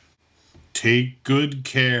he, take good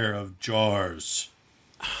care of jars.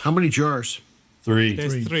 How many jars? 3.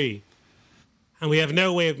 There's 3. And we have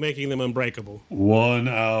no way of making them unbreakable. 1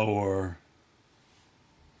 hour.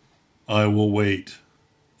 I will wait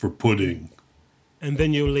for pudding. And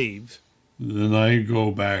then you leave. Then I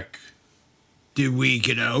go back. Did we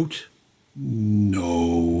get out?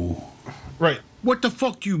 No. Right. What the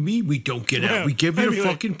fuck do you mean we don't get out? We give you the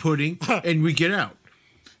fucking pudding and we get out.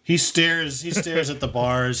 He stares at the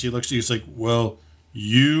bars. He looks at you. He's like, well,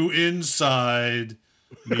 you inside,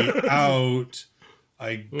 me out.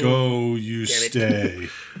 I go, you stay.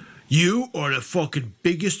 You are the fucking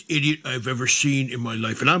biggest idiot I've ever seen in my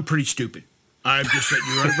life, and I'm pretty stupid. I'm just letting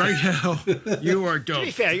you right now. You are dumb. To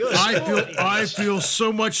be fair, you're I feel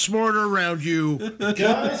so much smarter around you.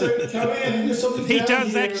 Guys, come in. There's something He down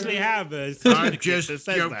does here. actually have a I'm certificate just that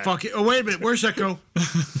says that. fucking. Oh, wait a minute. Where's Echo?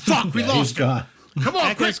 Fuck, we Yeah, he's lost him. gone. Come on,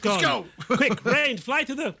 Echo's quick, let's gone. go. Quick, Rain, fly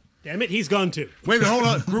to the... Damn it, he's gone too. Wait a minute, hold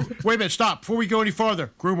on. Wait a minute, stop. Before we go any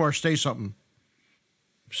farther, Grumar, say something.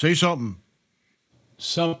 Say something.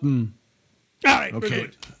 Something. All right, we're Okay.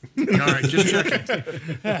 good. All right, just checking.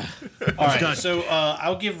 All right, so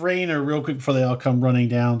I'll give Rain a real quick before they all come running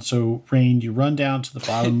down. So, Rain, you run down to the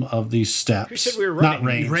bottom of these steps. Who said we were Not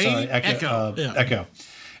running? Rain, Rain, sorry. Echo. Echo. Echo.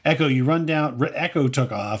 Echo, you run down. Echo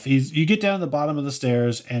took off. You get down to the bottom of the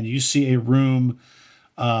stairs, and you see a room.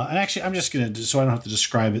 And actually, I'm just going to, so I don't have to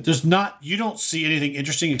describe it. You don't see anything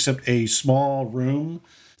interesting except a small room.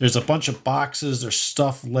 There's a bunch of boxes. There's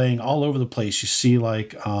stuff laying all over the place. You see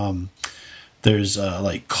there's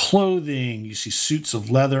like clothing. You see suits of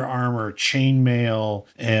leather armor, chainmail,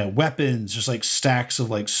 weapons. There's like stacks of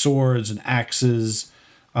like swords and axes.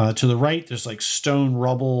 To the right, there's like stone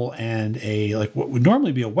rubble and what would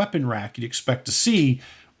normally be a weapon rack. You'd expect to see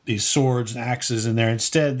these swords and axes in there.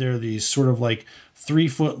 Instead, they're these sort of like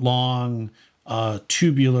 3-foot long,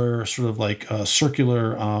 tubular, sort of like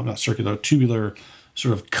circular, not circular, tubular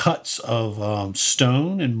sort of cuts of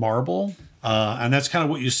stone and marble. And that's kind of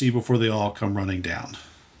what you see before they all come running down.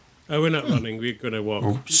 Oh, we're not running. We're going to walk.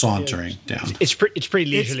 Or sauntering down. It's pretty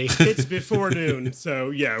leisurely. It's before noon,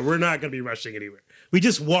 so yeah, we're not going to be rushing anywhere. We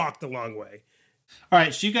just walked a long way. All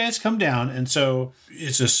right, so you guys come down, and so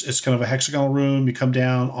it's kind of a hexagonal room. You come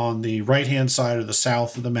down on the right-hand side or the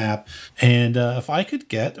south of the map, and if I could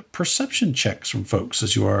get perception checks from folks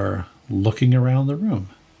as you are looking around the room.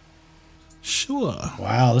 Sure.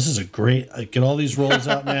 Wow, this is a great... get all these rolls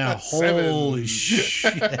out now. Holy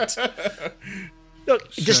shit.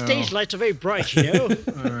 Look, the stage lights are very bright, you know?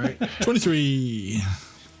 All right. 23.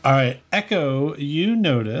 All right, Echo, you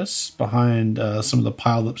notice behind some of the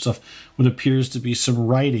piled up stuff what appears to be some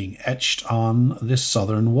writing etched on this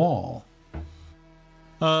southern wall.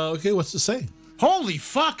 Okay, what's it say? Holy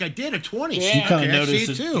fuck, I did a 20. You kind of noticed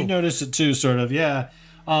it it too. You noticed it too, sort of, yeah.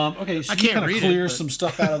 Okay, so I you can't kind of read clear it, but- some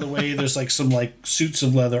stuff out of the way. There's like some like suits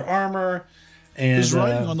of leather armor, and There's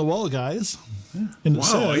writing on the wall, guys. And it Wow,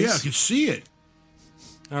 says, yeah, I can see it.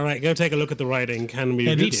 All right, go take a look at the writing. Can we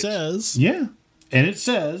and read it says, yeah, and it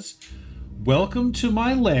says, "Welcome to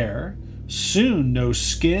my lair. Soon, no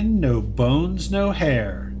skin, no bones, no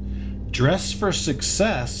hair. Dress for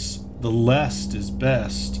success. The less is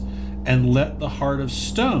best, and let the heart of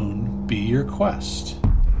stone be your quest."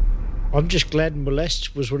 I'm just glad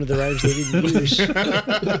molest was one of the rhymes they didn't use.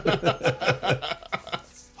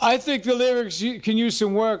 I think the lyrics can use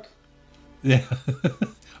some work. Yeah.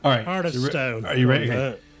 All right. Heart of Stone. Are you ready?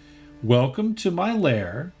 Okay. Welcome to my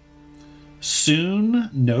lair. Soon,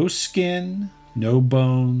 no skin, no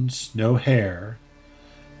bones, no hair.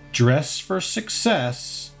 Dress for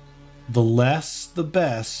success. The less, the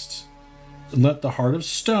best. Let the heart of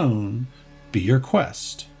stone be your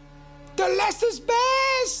quest. The less is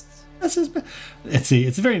best. It's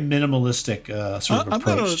a very minimalistic sort of I'm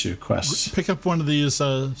gonna approach to quests. pick up one of these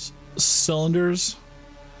cylinders.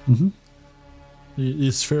 Mm-hmm.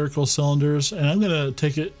 These spherical cylinders, and I'm going to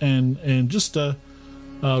take it and just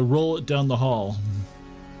roll it down the hall.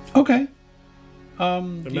 Okay. The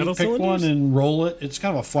You metal pick cylinders? one and roll it. It's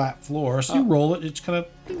kind of a flat floor, so you roll it. It's kind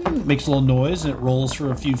of makes a little noise, and it rolls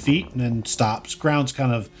for a few feet and then stops. Ground's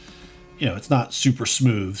kind of, it's not super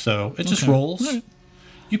smooth, so it just rolls. Right.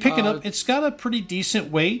 You pick it up. It's got a pretty decent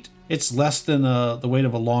weight. It's less than the weight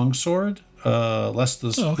of a longsword. A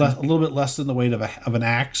little bit less than the weight of an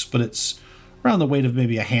axe, but it's around the weight of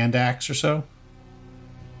maybe a hand axe or so.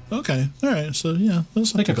 Okay. All right. So, yeah.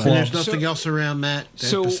 That's Like a not too club. bad. There's nothing else around, Matt,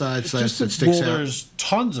 so besides that just to- sticks Well, out. there's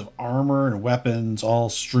tons of armor and weapons all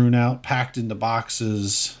strewn out, packed into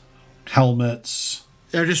boxes, helmets.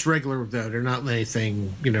 They're just regular, though. They're not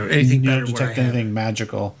anything, anything You better don't than what I detect have. anything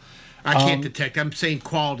magical. I can't detect. I'm saying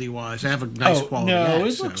quality-wise. I have a nice quality no,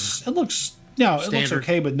 axe, it looks no, it looks Standard.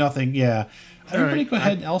 okay, but nothing. Yeah, Everybody go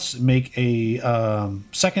ahead and else make a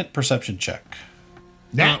second perception check.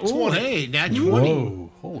 Nat 20. Hey, Nat 20.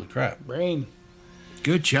 Whoa, holy crap. Rain.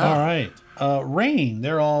 Good job. All right. Rain,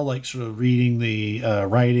 they're all like sort of reading the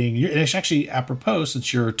writing. It's actually apropos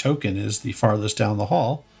since your token is the farthest down the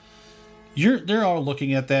hall. They're all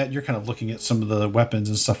looking at that. You're kind of looking at some of the weapons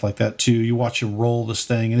and stuff like that too. You watch him roll this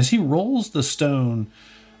thing, and as he rolls the stone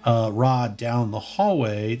rod down the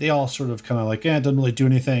hallway, they all sort of kind of like, it doesn't really do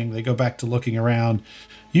anything. They go back to looking around.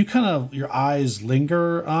 You kind of, your eyes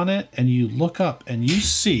linger on it, and you look up and you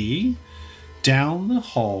see down the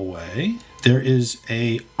hallway there is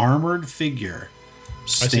a armored figure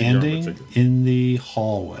standing in the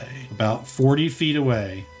hallway about 40 feet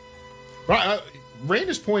away. Right, Rain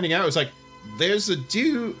is pointing out, it's like, there's a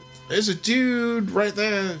dude right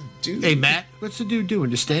there. Dude. Hey, Matt, what's the dude doing?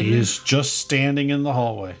 Just standing He is just standing in the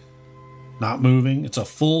hallway, not moving. It's a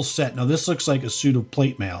full set. Now, this looks like a suit of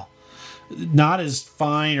plate mail. Not as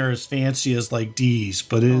fine or as fancy as like D's,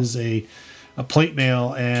 but it is a plate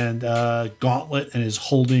mail and gauntlet, and is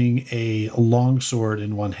holding a longsword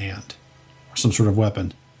in one hand, or some sort of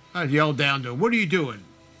weapon. I'd yell down to him, what are you doing?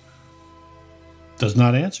 Does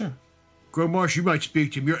not answer. Gromarsh, you might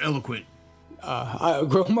speak to him. You're eloquent.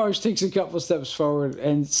 Gromarsh takes a couple steps forward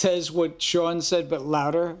and says what Sean said, but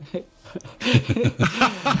louder.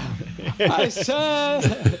 I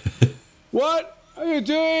said, what are you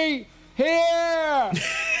doing here?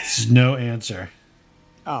 There's no answer.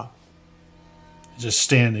 Oh. Just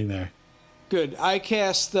standing there. Good. I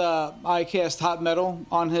cast hot metal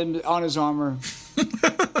on him, on his armor.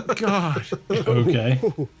 God. Okay.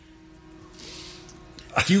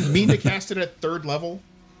 Do you mean to cast it at 3rd level?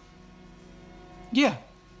 Yeah.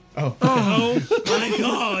 Oh. Oh my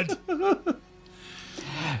God.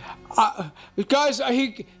 Guys,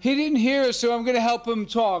 he didn't hear us, so I'm going to help him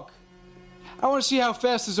talk. I want to see how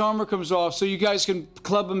fast his armor comes off so you guys can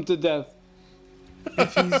club him to death.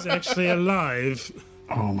 If he's actually alive.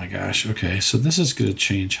 Oh my gosh. Okay, so this is going to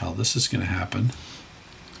change how this is going to happen.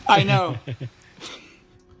 I know.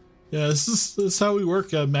 Yeah, this is how we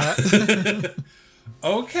work, Matt.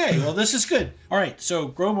 Okay, well, this is good. All right, so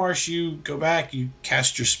Gromarsh, you go back, you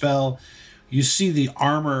cast your spell. You see the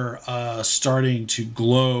armor starting to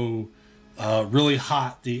glow really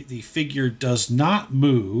hot. The figure does not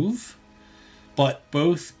move, but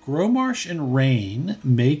both Gromarsh and Rain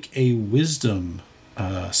make a wisdom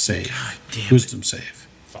save. God damn it. Wisdom save.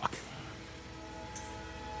 Fuck.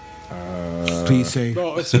 Please say.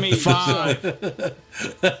 Oh, it's me. 5.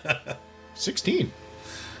 16.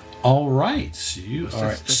 All right,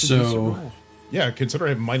 so Yeah, consider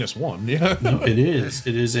it -1. Yeah. no, it is.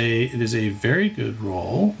 It is a very good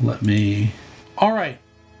roll. All right.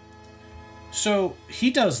 So he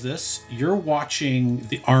does this. You're watching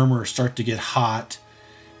the armor start to get hot,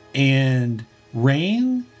 and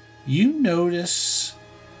Rain, you notice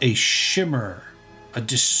a shimmer, a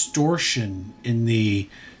distortion in the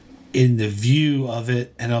view of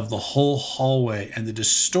it and of the whole hallway, and the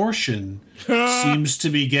distortion seems to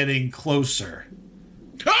be getting closer.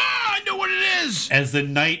 Ah, I know what it is. As the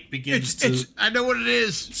night begins I know what it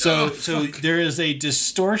is. So there is a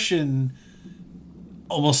distortion,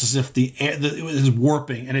 almost as if the air is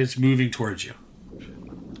warping and it's moving towards you.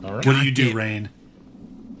 All right. What do you do, Rain?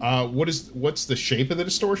 What's the shape of the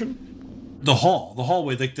distortion? The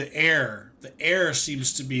hallway, like the air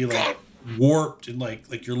seems to be like warped and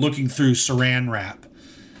like you're looking through saran wrap,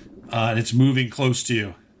 and it's moving close to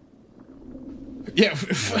you. Yeah.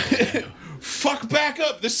 Fuck back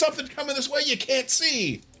up. There's something coming this way you can't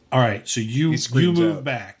see. All right, so you move out.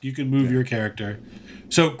 back. You can move your character.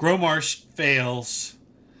 So Gromarsh fails,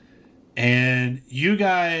 and you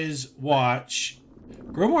guys watch.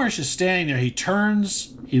 Gromarsh is standing there. He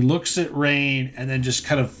turns, he looks at Rain, and then just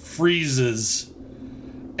kind of freezes.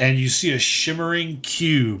 And you see a shimmering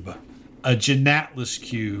cube, a Genatlas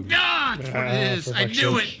cube. Ah, that's what it is. I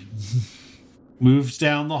knew it. Moves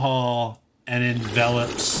down the hall and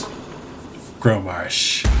envelops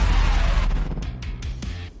Gromarsh.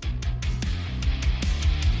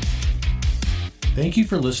 Thank you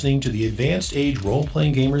for listening to the Advanced Age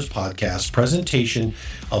Role-Playing Gamers podcast presentation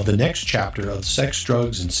of the next chapter of Sex,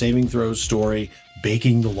 Drugs, and Saving Throws story,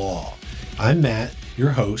 Baking the Law. I'm Matt,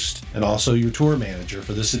 your host, and also your tour manager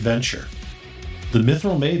for this adventure. The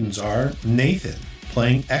Mithril Maidens are Nathan,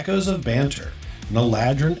 playing Echoes of Banter, an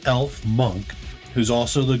Eladrin elf monk who's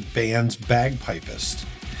also the band's bagpipist.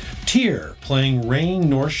 Tyr, playing Rain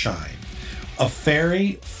Norshine, a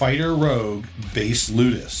fairy fighter rogue bass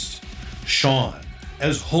lutist. Sean,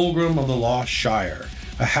 as Holgrim of the Lost Shire,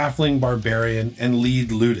 a halfling barbarian and lead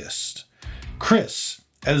lutist. Chris,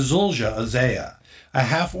 as Zulja Azea, a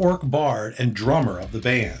half-orc bard and drummer of the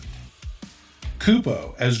band.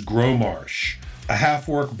 Kupo as Gromarsh, a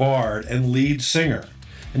half-orc bard and lead singer.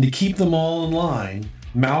 And to keep them all in line,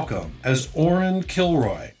 Malcolm as Oren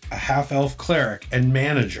Kilroy, a half-elf cleric and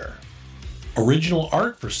manager. Original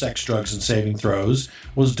art for Sex, Drugs, and Saving Throws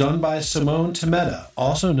was done by Simone Temeta,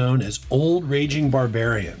 also known as Old Raging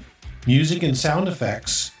Barbarian. Music and sound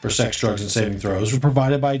effects for Sex, Drugs, and Saving Throws were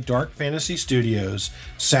provided by Dark Fantasy Studios,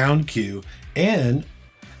 SoundQ, and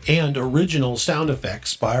original sound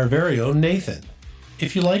effects by our very own Nathan.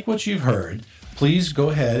 If you like what you've heard, please go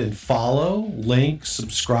ahead and follow, link,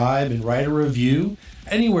 subscribe, and write a review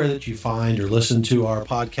anywhere that you find or listen to our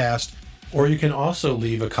podcast. Or you can also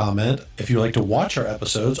leave a comment if you'd like to watch our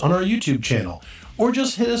episodes on our YouTube channel, or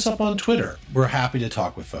just hit us up on Twitter. We're happy to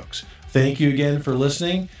talk with folks. Thank you again for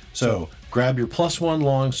listening. So grab your +1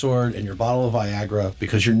 longsword and your bottle of Viagra,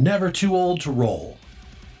 because you're never too old to roll.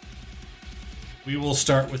 We will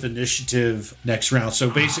start with initiative next round. So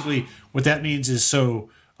basically what that means is, so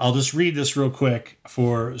I'll just read this real quick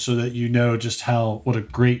so that you know just what a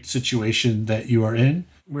great situation that you are in.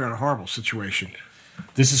 We're in a horrible situation.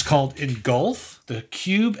 This is called Engulf. The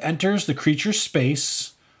cube enters the creature's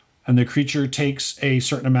space, and the creature takes a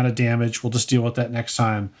certain amount of damage. We'll just deal with that next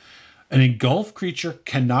time. An engulfed creature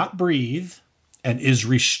cannot breathe and is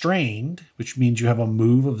restrained, which means you have a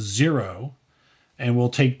move of 0, and will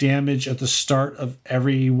take damage at the start of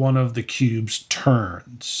every one of the cube's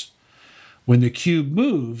turns. When the cube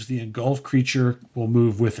moves, the engulfed creature will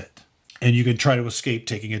move with it, and you can try to escape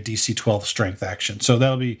taking a DC 12 strength action. So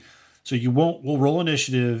we'll roll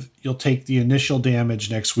initiative. You'll take the initial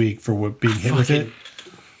damage next week for being hit with it.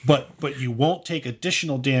 But you won't take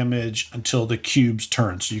additional damage until the cube's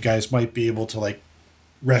turn. So you guys might be able to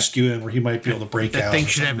rescue him, or he might be able to break out. That thing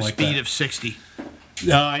should have a speed of 60.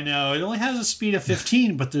 No, I know. It only has a speed of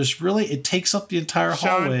 15, but it takes up the entire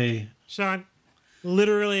hallway. Sean,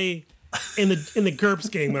 literally in the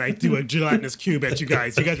GURPS game when I do a gelatinous cube at you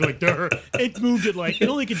guys were like, "Duh." It moved it it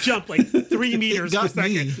only could jump 3 meters per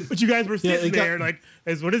second. But you guys were sitting there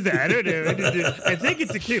what is that? I don't know. I think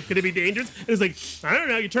it's a cube. Could it be dangerous? And it's like, I don't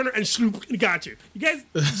know. You turn it and swoop, it got you. You guys.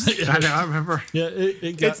 I know. I remember. Yeah,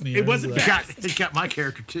 it got me. It wasn't fast. It got my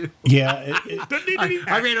character too. Yeah.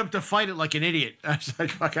 I ran up to fight it like an idiot. I was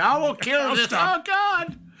like, I will kill this. Oh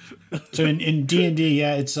God. So in D&D,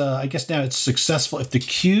 it's I guess now it's successful. If the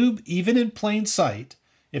cube, even in plain sight,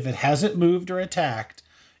 if it hasn't moved or attacked,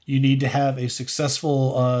 you need to have a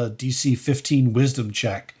successful DC 15 wisdom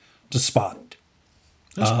check to spot it.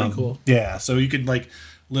 That's pretty cool. Yeah, so you can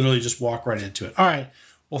literally just walk right into it. All right.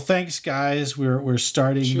 Well, thanks, guys. We're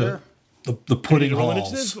starting the pudding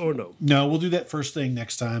halls. Or no? No, we'll do that first thing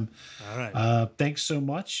next time. All right. Thanks so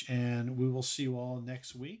much, and we will see you all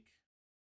next week.